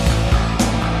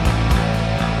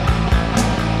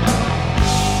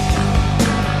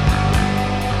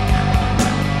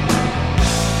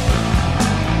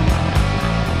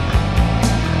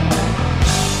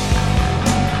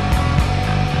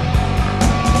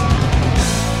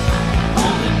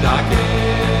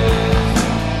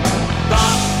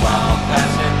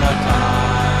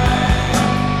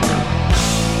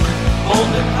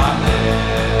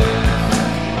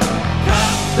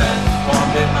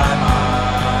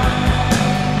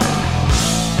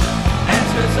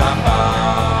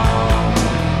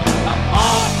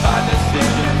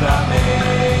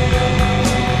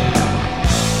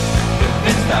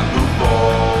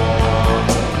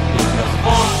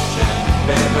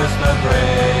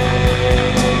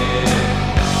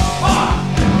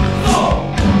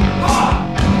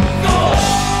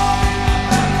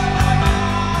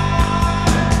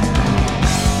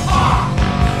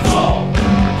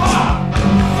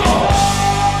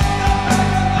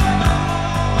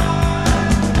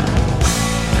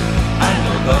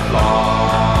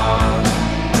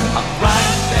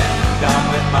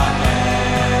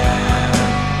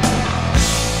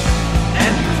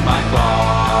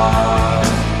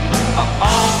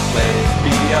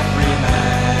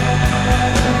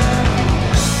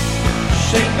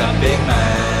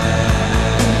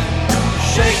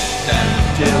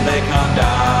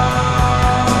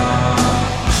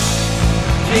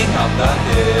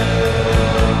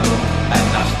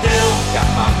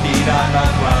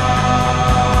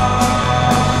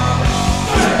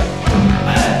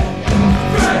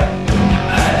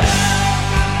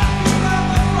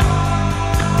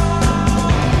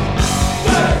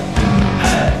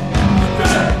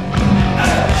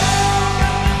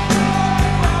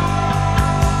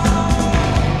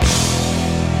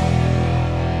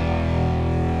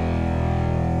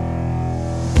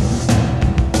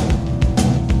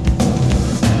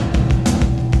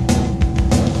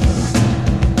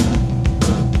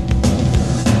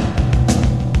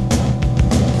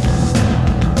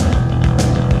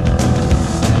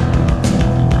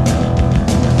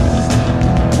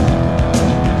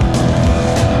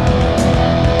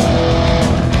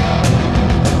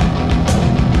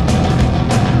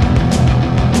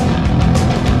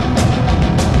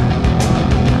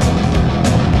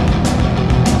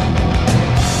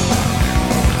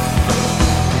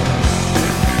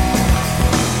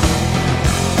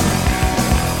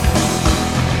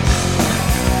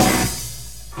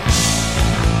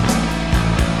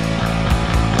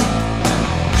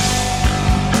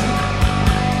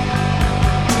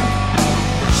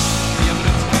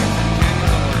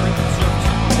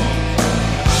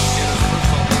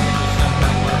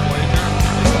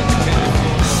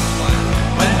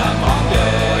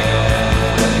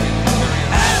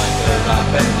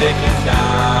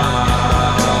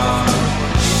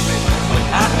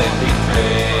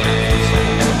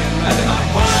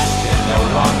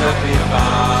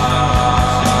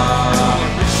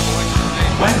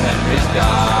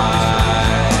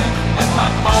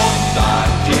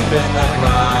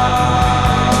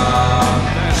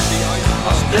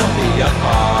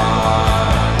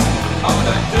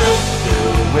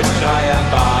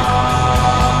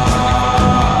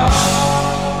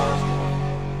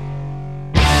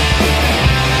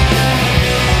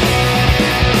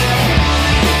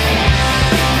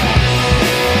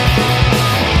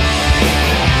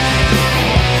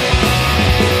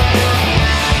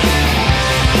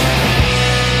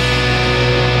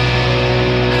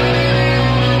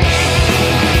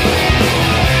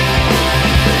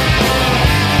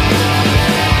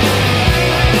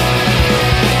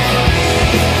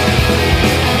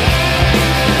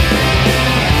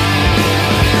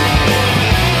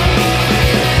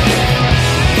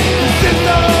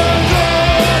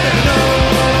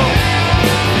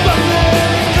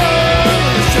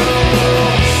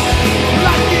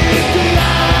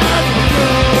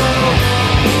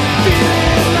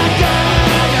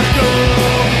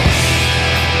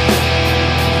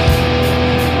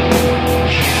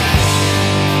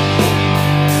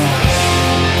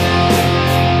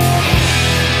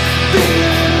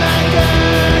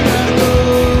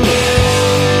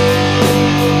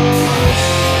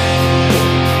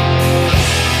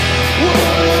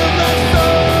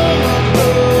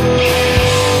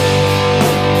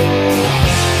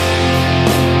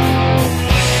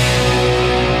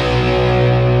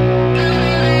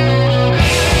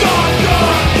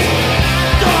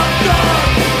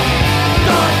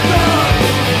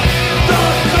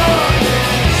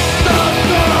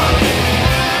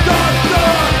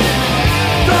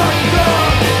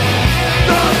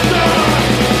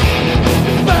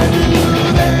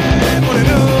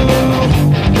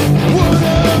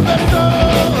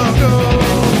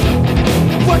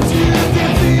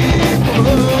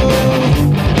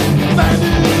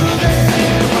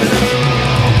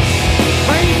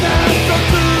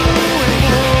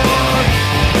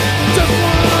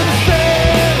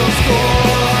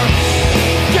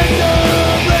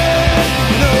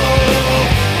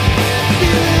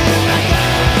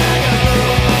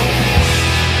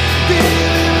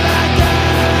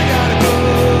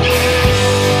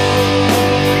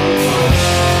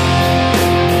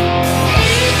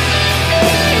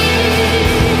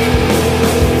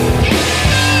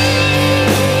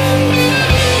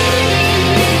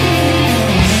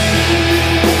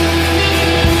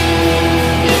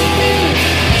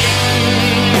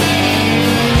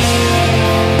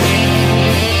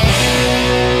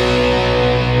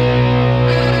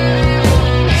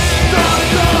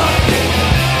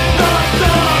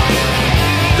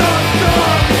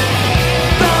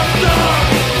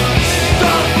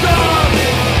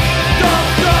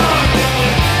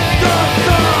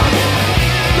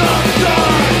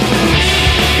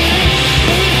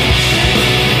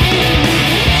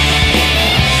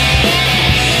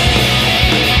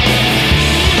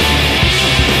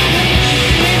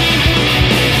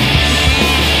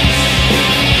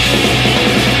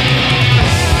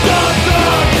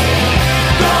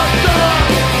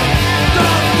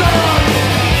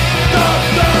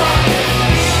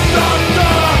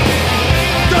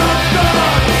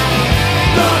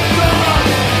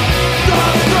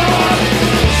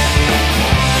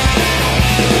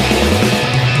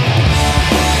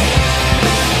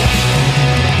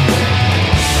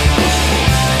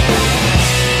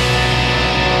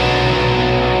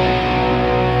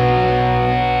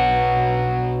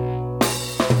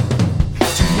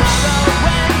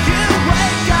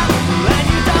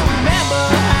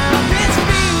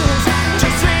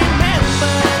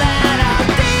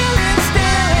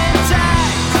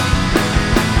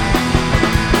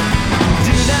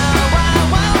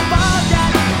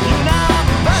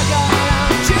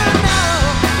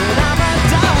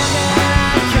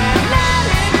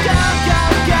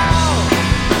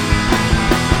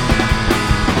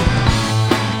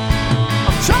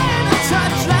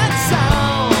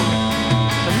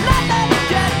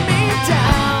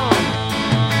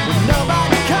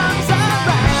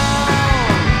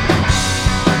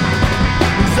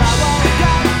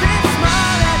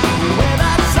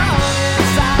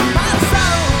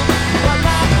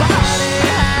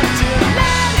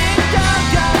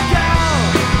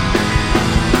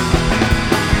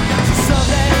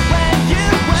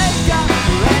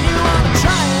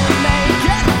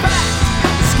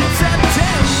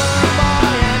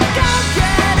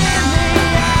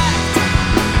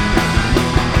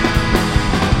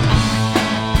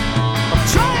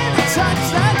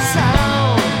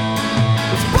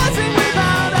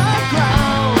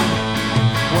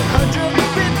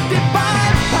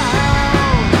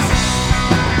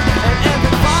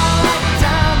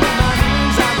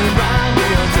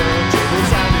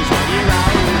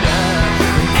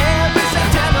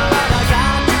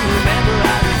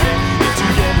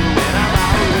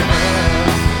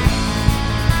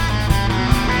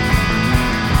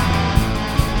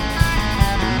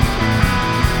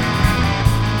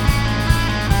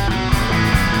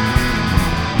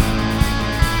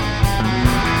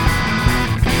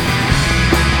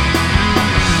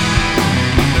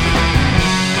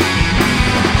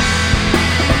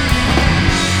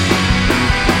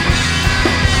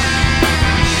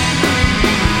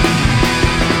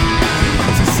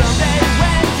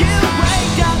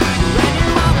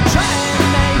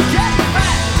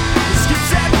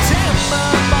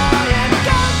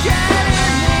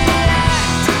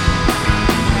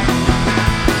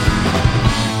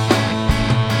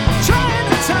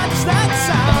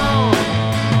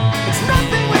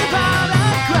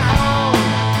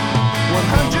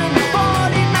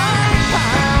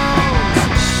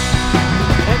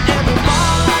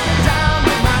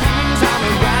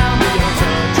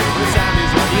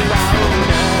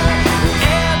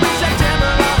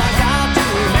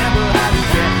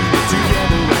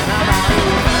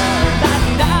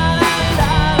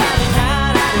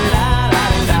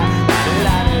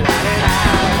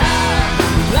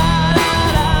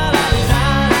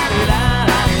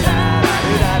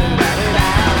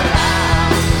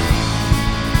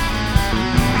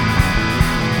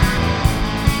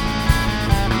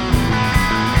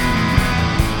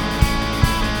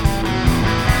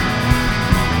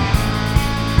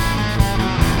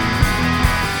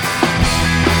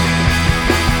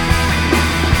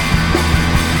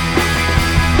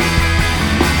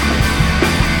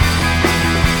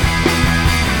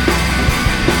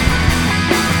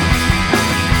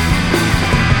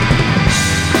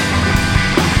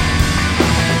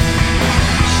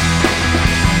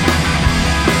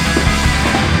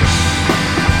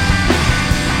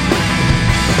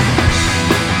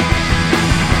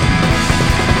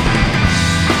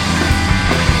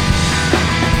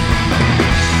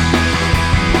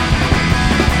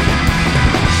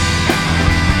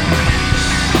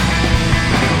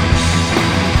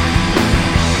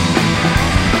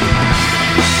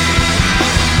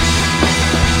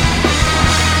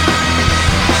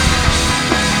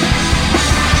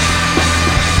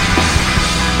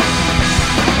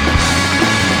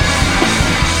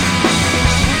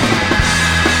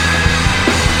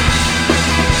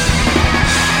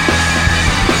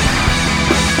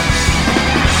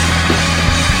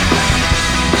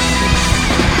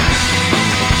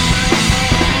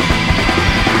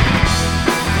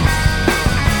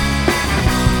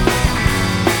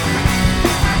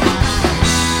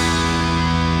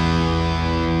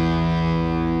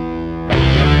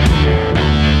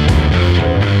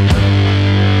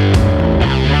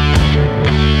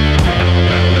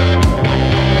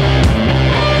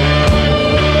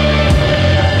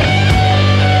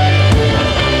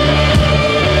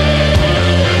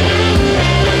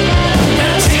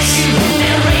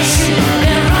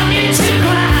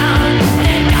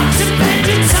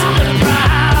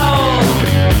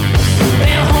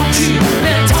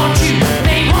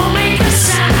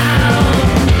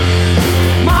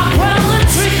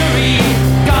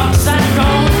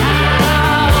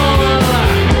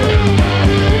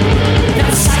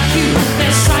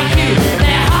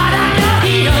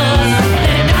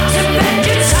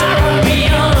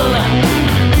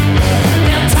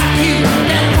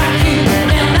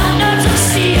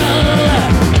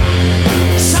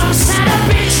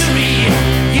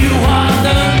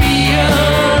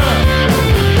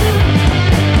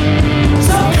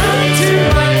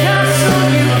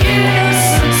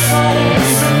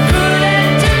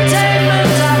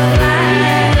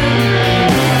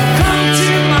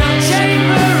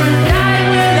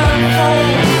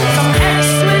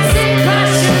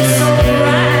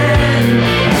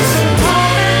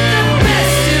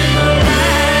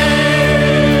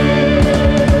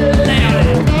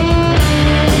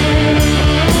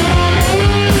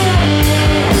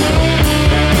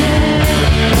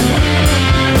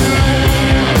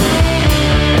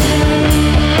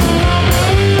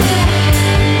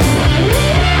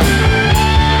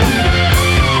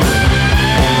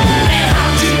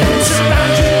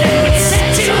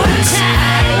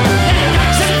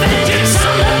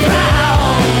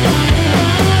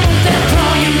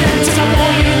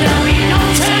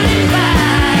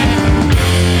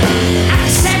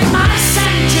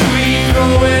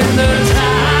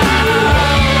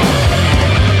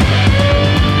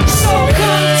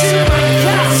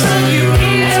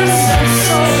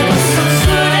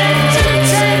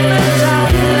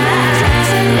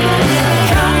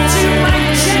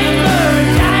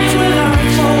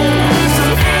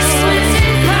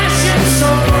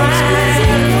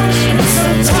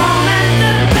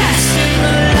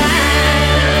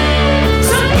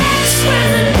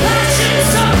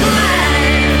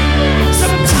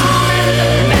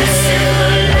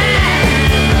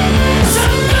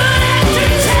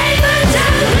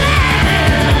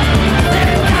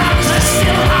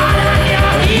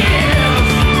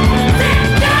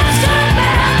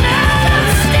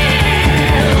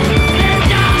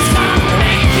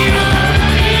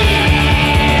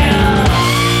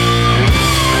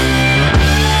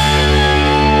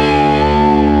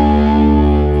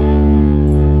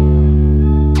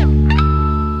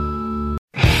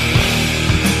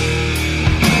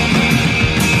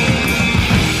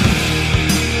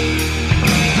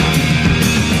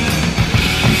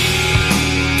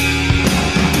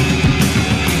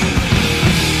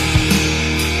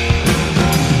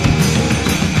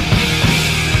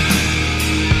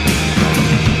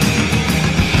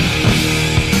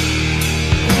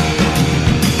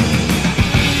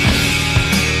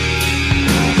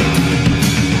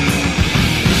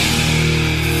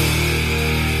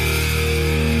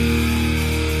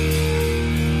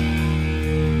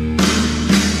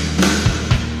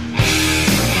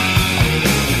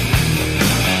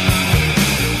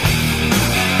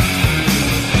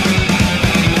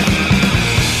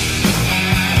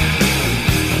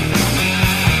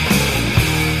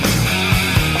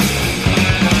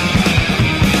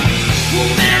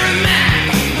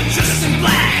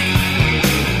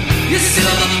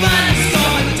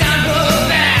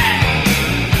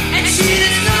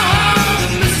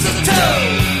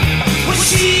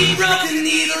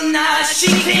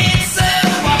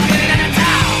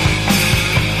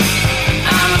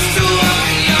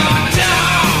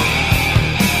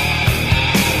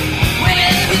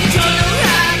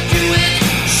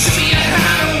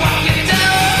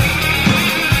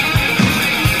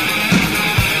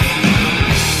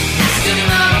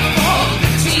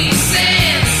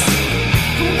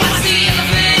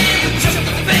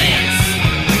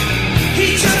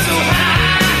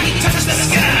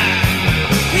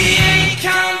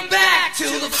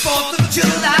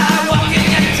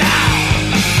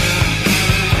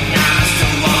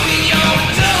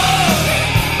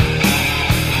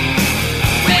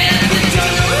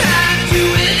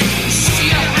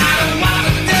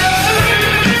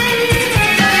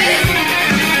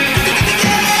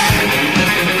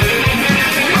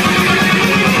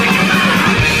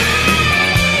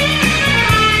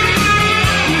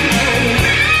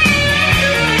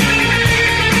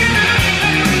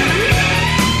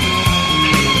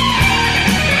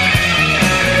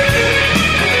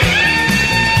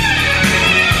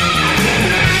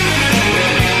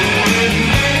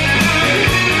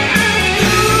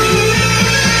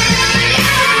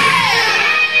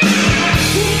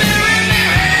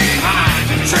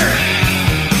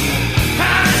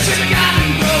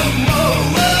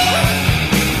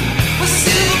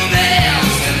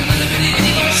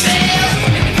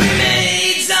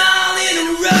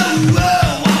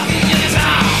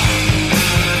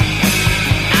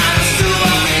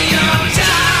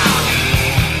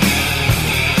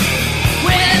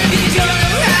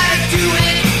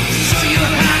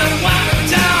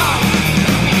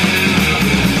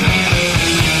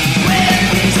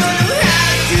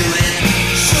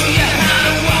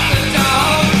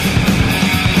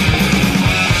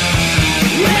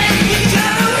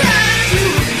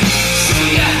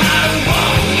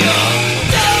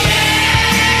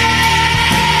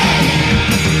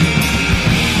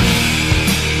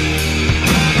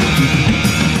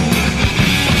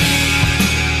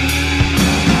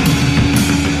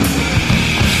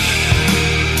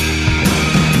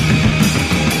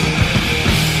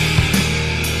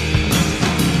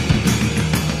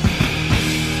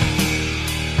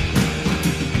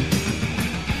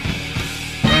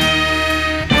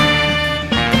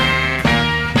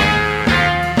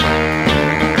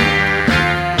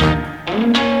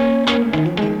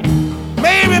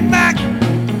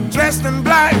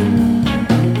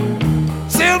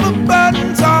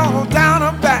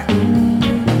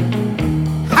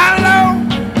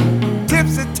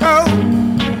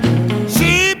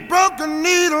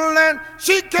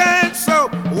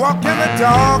 Walkin the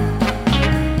Dog.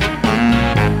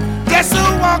 Guess who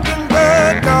walking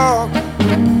the dog?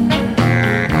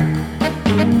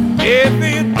 If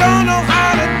you don't know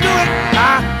how to do it,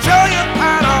 I'll show you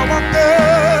how to walk the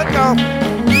dog.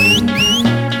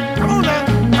 Come on now,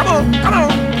 come on, come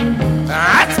on.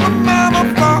 That's my mama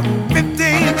for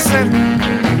 15 cents.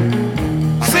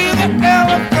 See the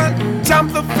elephant jump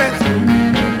the fence.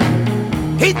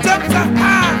 He jumped so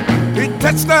high, he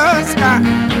touched the sky.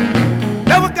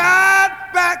 Never got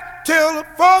back till the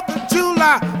 4th of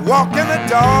July. Walking the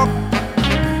dog,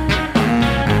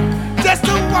 just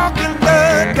a walking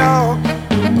the dog.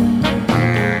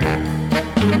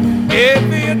 If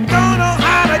you don't know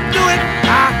how to do it,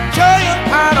 I'll show you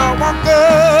how to walk the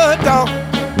dog.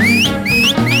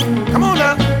 Come on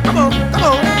now, come on, come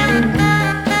on.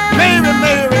 Mary,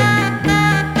 Mary,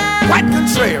 quite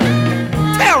contrary.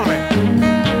 Tell me,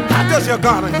 how does your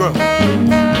garden grow?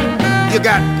 You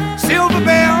got silver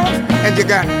bells and you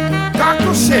got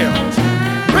cockle shells.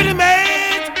 Pretty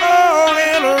maids all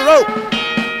in a row,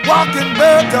 walking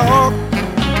the dog.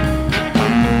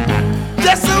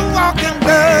 Just a walking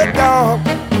the dog.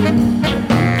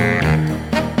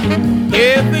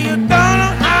 If you don't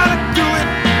know how to do it,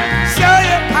 show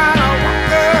you how to walk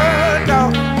the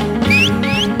dog.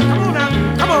 Come on now,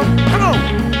 come on, come on.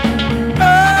 Oh,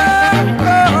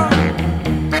 oh.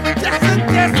 Just a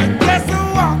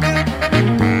walking.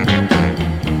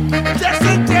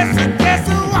 Just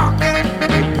a walking.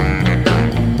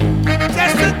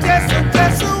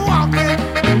 Just a walking.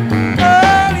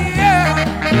 Oh yeah.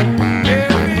 If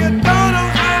you don't know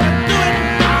how to do it,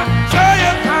 I'll show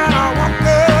you how to walk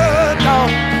the dog.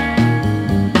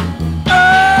 Oh.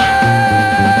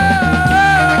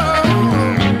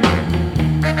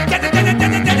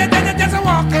 Just a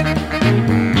walking.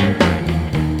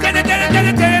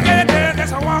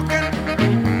 Just a walking.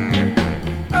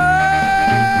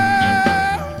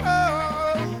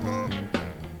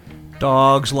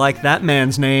 Dogs like that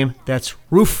man's name. That's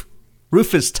Rufus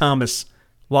Rufus Thomas,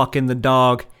 Walkin the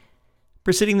Dog.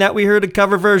 Preceding that, we heard a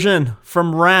cover version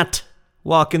from Ratt,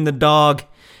 Walkin the Dog.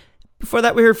 Before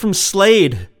that, we heard from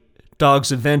Slade,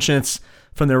 Dogs of Vengeance,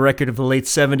 from their record of the late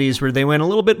 70s, where they went a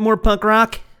little bit more punk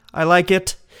rock. I like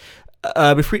it.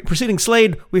 Preceding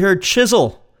Slade, we heard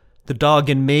Chisel, The Dog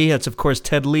and Me. That's, of course,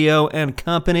 Ted Leo and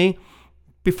company.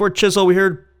 Before Chisel, we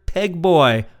heard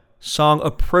Pegboy, song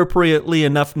appropriately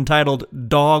enough entitled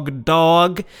Dog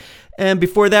Dog. And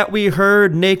before that, we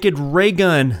heard Naked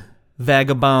Raygun,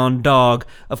 Vagabond Dog.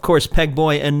 Of course,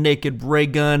 Pegboy and Naked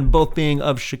Raygun, both being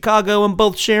of Chicago and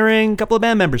both sharing a couple of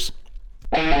band members.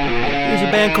 Here's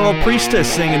a band called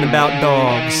Priestess singing about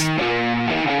dogs.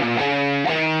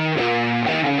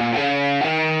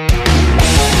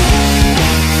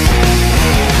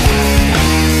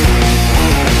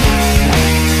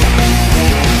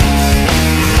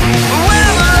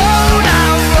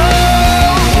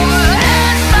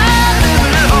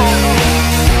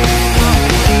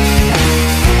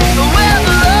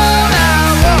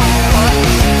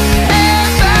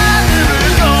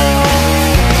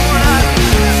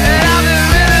 I've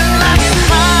been living like it's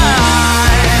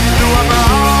mine.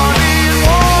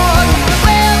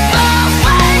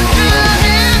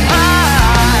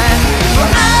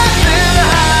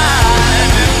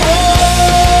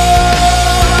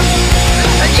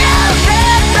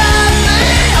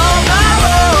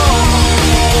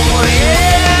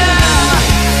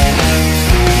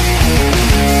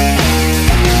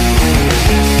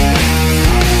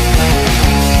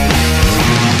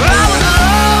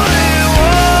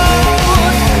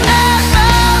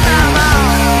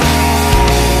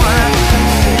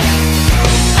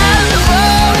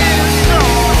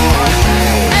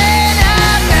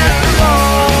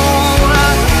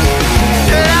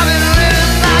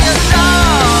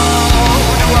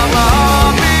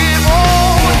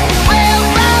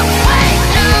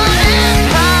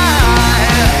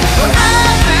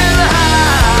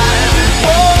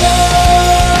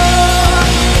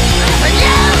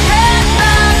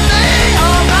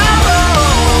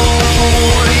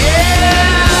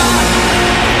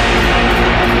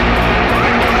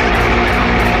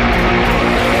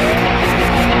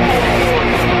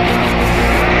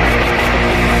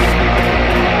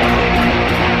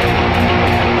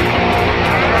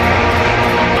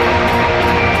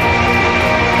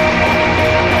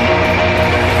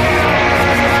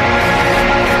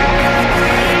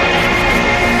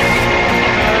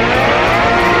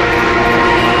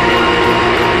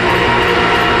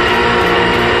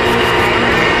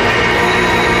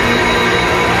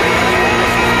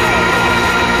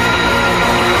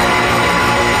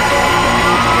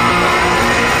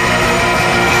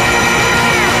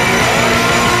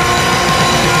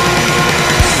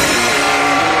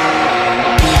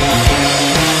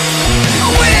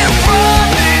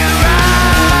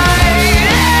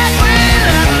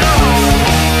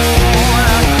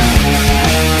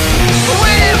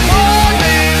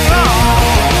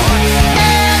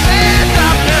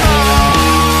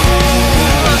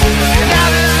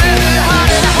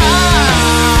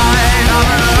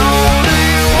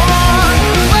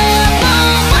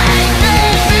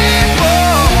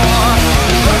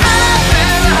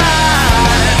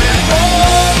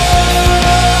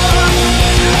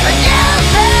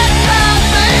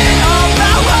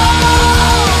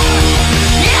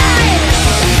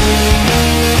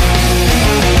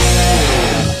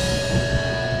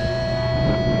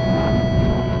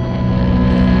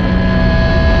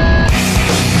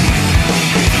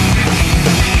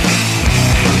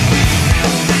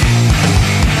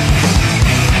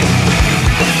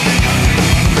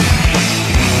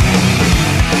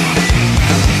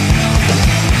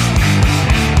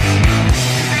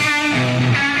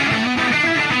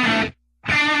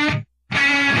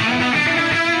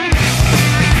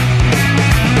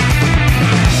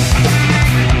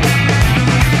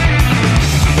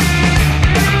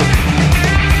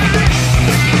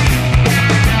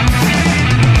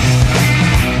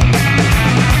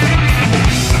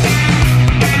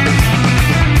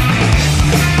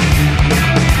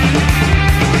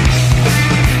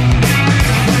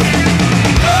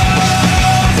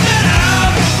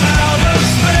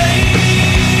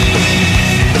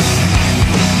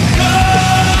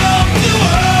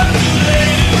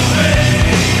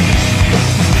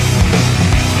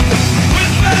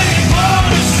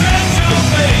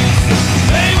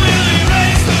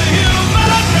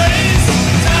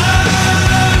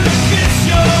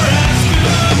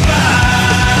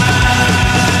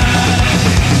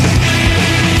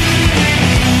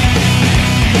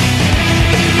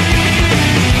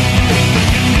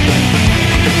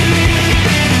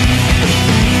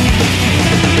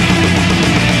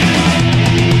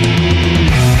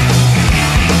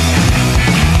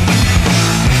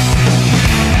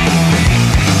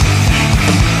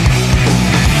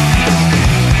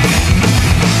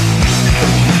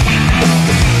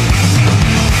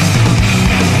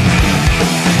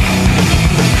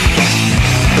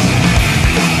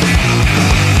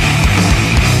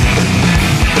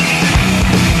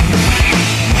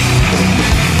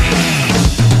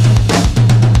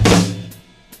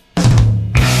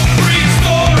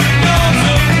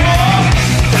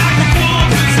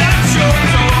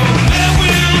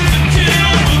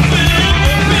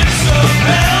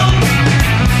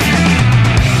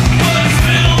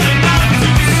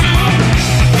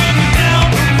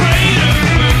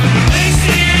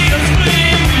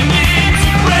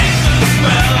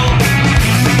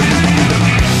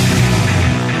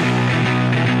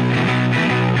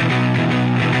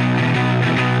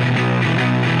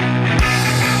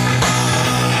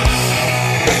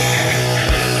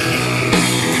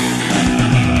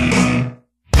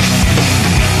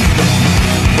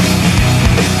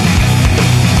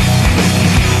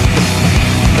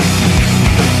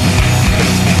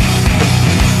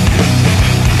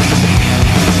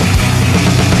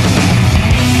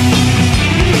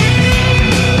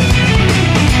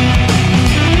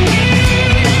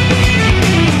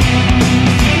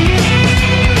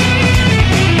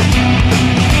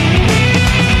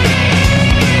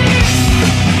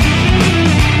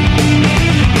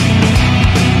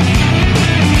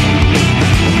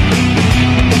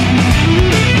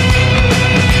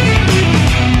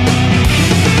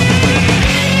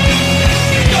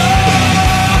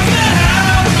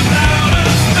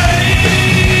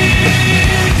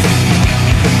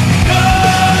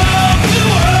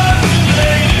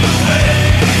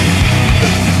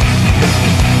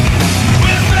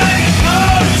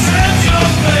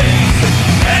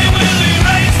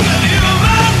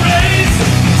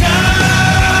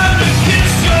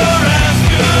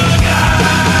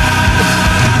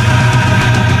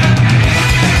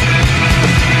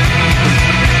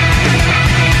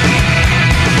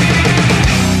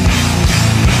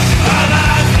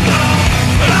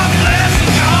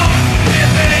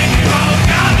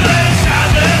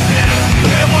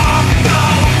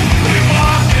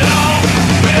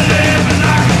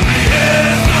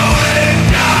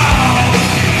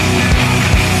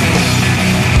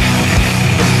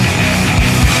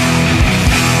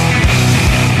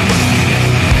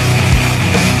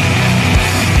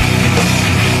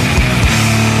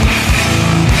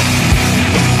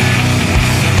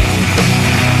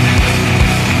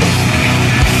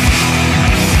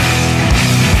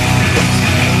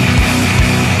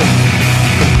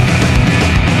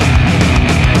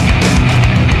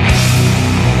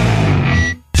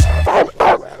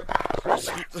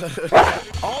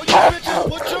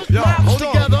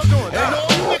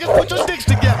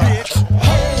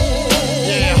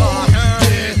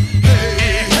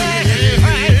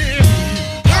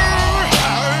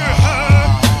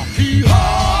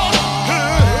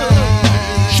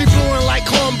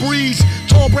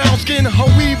 brown skin, her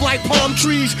weave like palm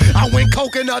trees. I went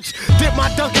coconuts, dip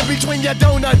my dunk in between your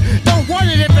donut. Don't want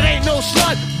it if it ain't no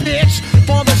slut, bitch.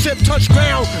 Fathership touch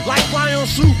ground like flying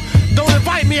soup. Don't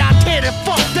invite me, I tear the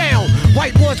fuck down.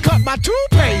 White boys cut my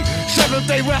toupee.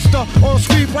 Seventh-day rester on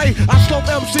Speedway. I slope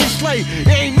MC Slade. It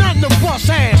ain't nothing to bust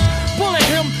ass. Bullet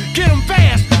him, get him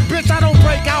fast. Bitch, I don't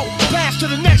break out, blast to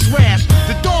the next rash.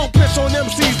 The dog piss on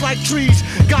MCs like trees.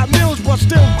 Got meals, but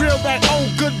still grill that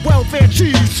old good welfare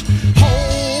cheese.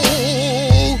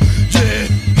 Oh, yeah,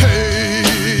 hey.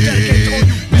 Dedicate to all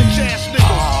you bitch ass niggas.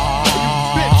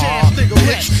 Bitch ass nigga,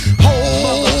 bitch.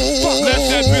 Oh, let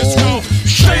that bitch go.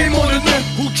 Shame on the nigga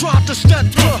who tried to step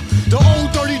through the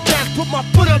old dirty dash, put my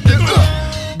foot up there.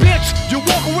 Bitch, you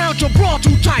walk around your bra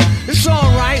too tight. It's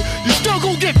alright, you still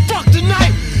gon' get fucked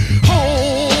tonight.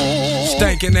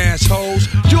 Stankin' assholes.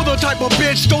 You're the type of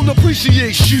bitch don't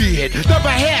appreciate shit. Never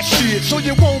had shit, so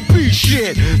you won't be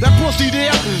shit. That pussy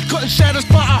there couldn't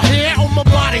satisfy a hair on my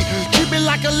body. Keep me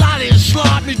like a lottie and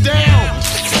slide me down.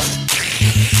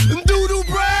 Doodoo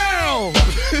brown.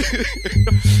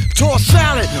 Toss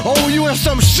salad, oh you in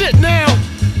some shit now.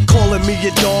 Calling me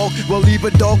a dog, well leave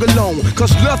a dog alone.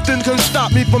 Cause nothing can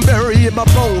stop me from burying my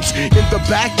bones in the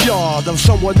backyard of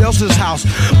someone else's house.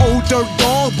 Old dirt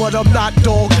dog, but I'm not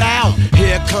dogged out.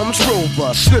 Here comes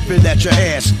Rover, snipping at your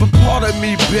ass. But pardon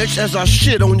me, bitch, as I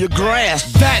shit on your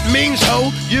grass. That means,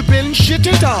 ho, you've been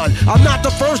shitted on. I'm not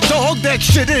the first dog that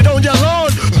shitted on your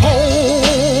lawn.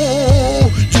 Oh,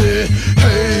 yeah,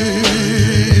 hey.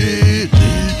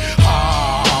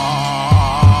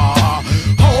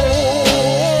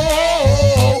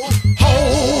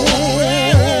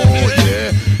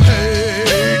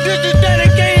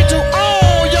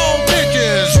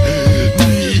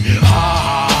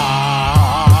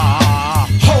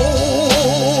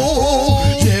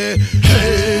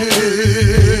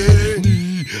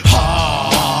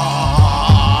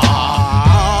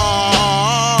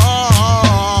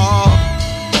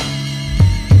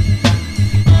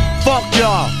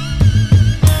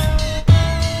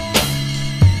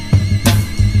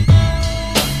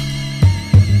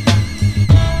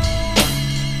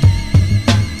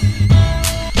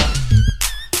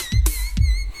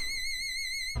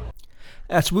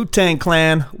 That's Wu Tang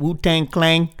Clan, Wu Tang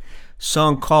Clan,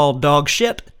 song called Dog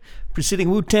Shit. Preceding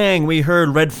Wu Tang, we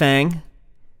heard Red Fang.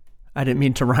 I didn't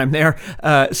mean to rhyme there.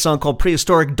 Song called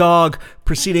Prehistoric Dog.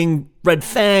 Preceding Red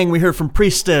Fang, we heard from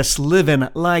Priestess, Livin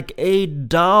Like a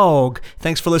Dog.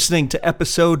 Thanks for listening to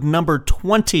episode number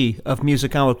 20 of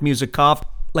MusicOn with Musikoff.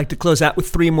 I'd like to close out with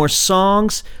 3 more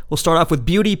songs. We'll start off with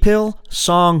Beauty Pill,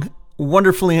 song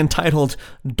wonderfully entitled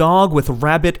Dog with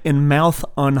Rabbit in Mouth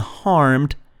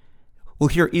Unharmed. We'll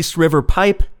hear East River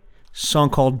Pipe, song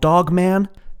called Dog Man,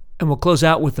 and we'll close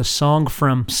out with a song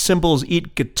from Cymbals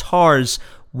Eat Guitars,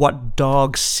 What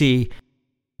Dogs See.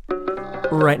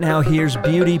 Right now, here's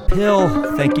Beauty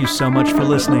Pill. Thank you so much for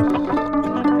listening.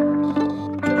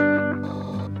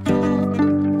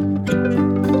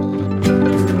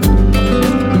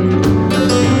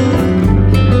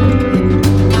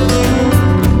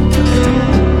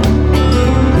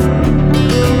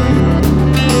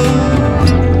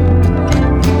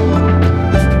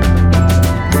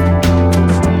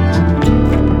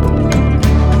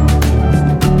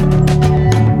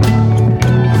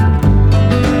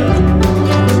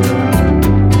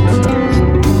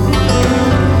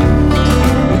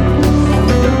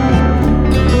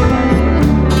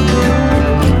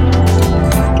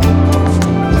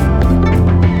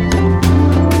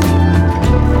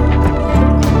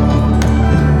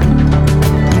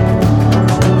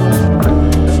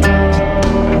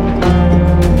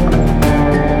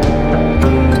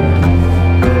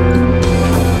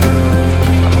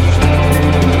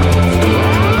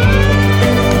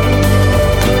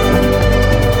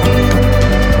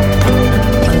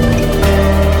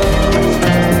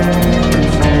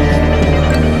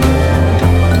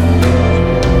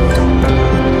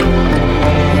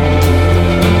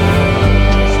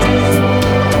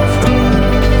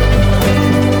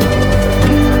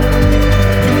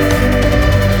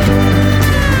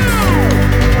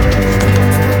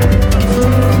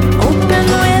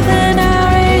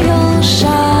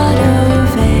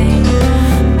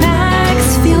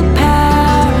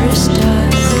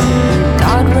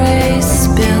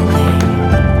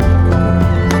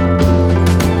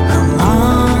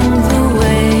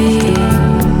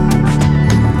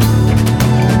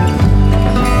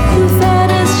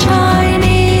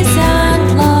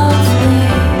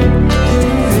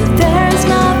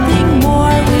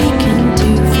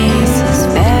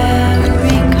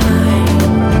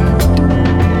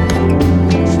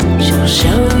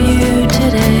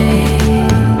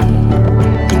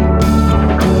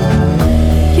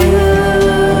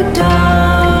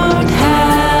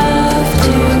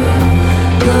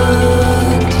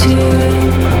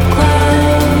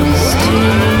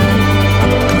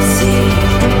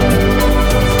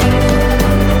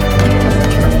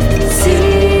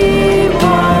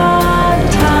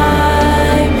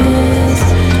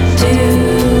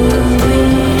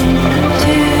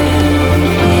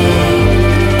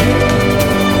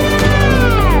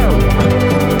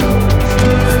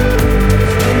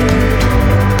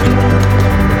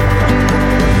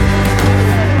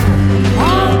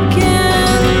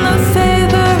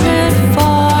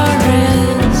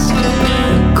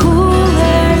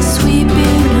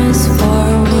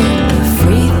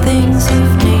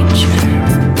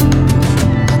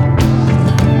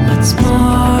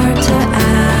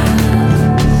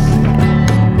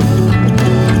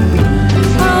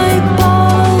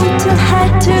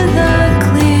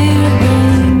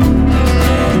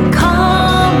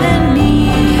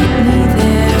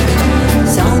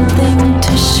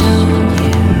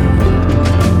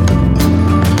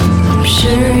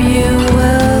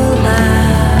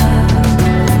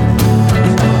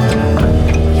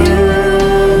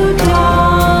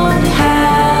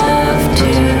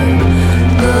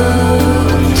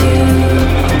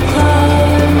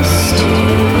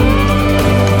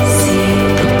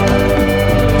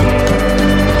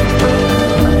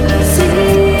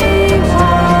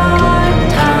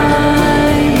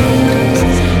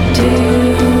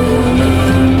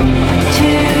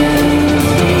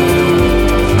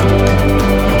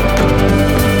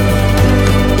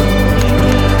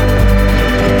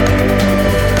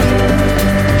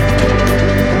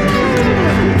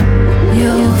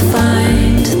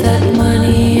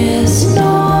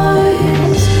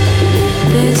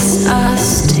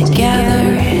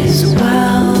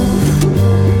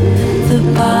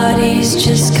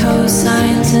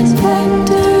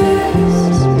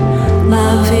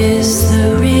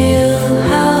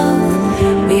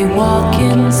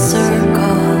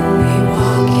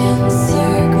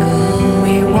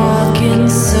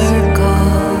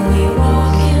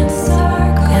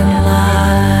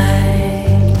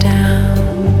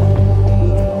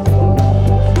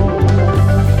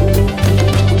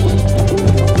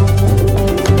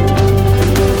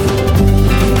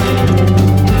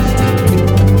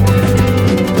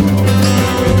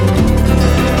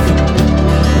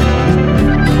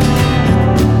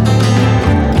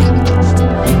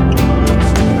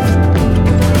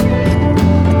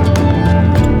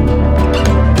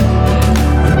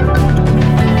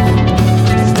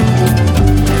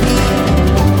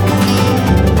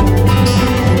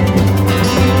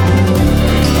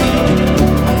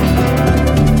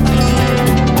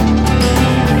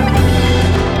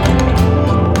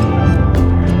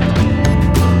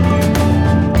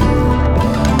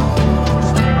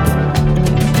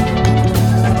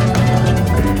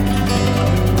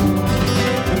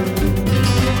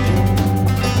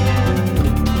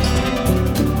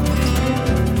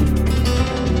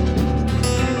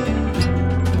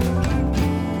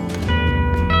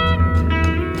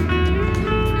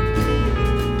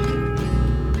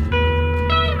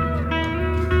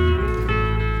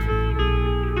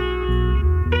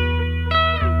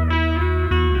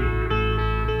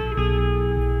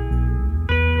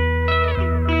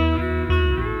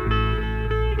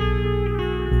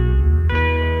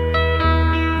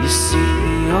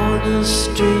 the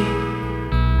street.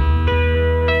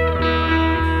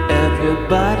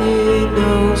 Everybody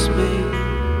knows me,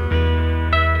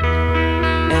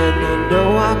 and I know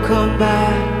I'll come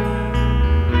back.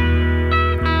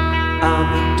 I'm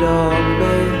the dog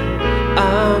man,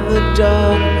 I'm the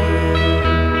dog man.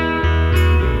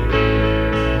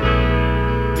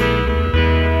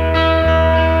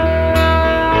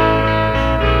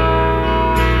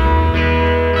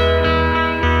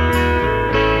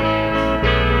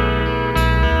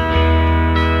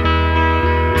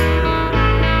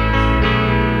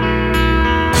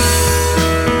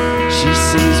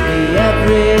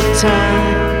 Every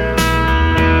time,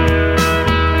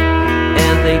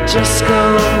 and they just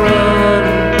come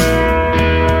running,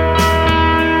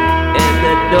 and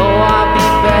they know I'll be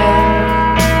back.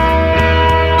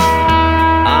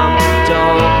 I'm the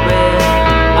dog man,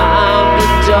 I'm the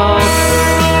dog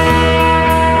man,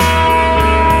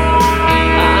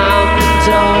 I'm the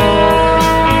dog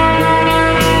man.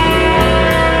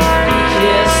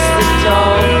 Yes, the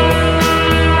dog man.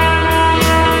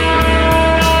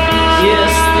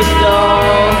 Yes, the dog.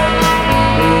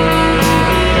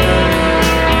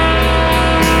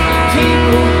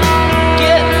 People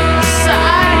get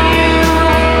inside you.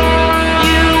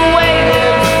 You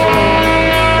waiting for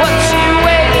what you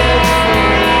waiting for.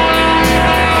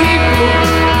 People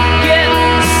get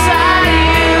inside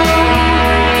you.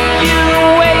 You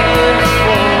waiting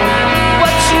for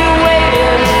what you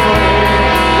waiting for.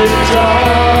 The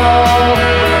dog.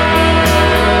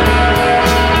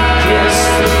 Yes,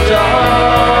 the dog.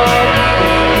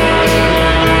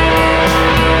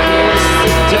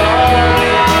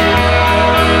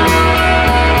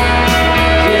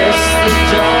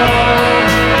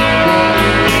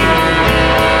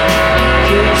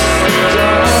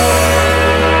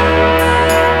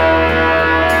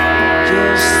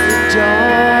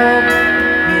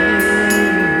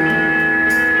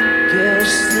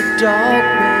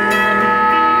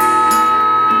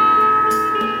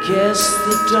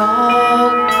 Dog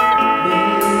man.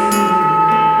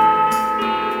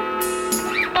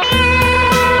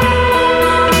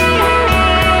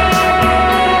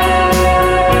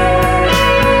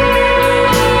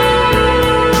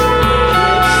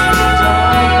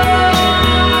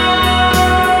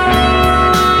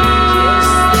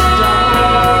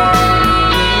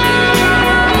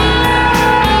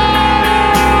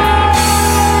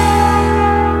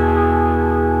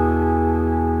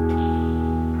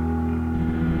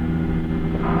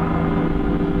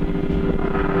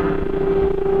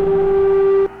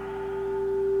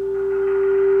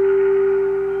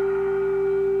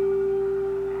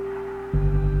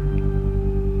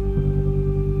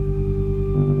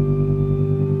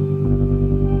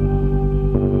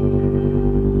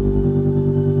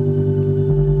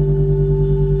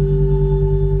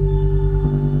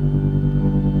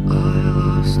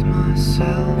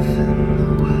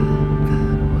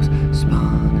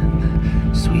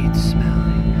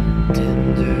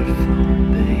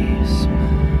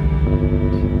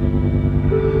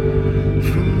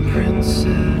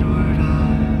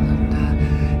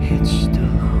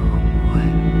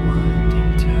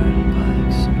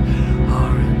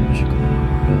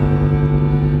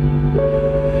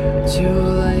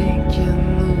 Too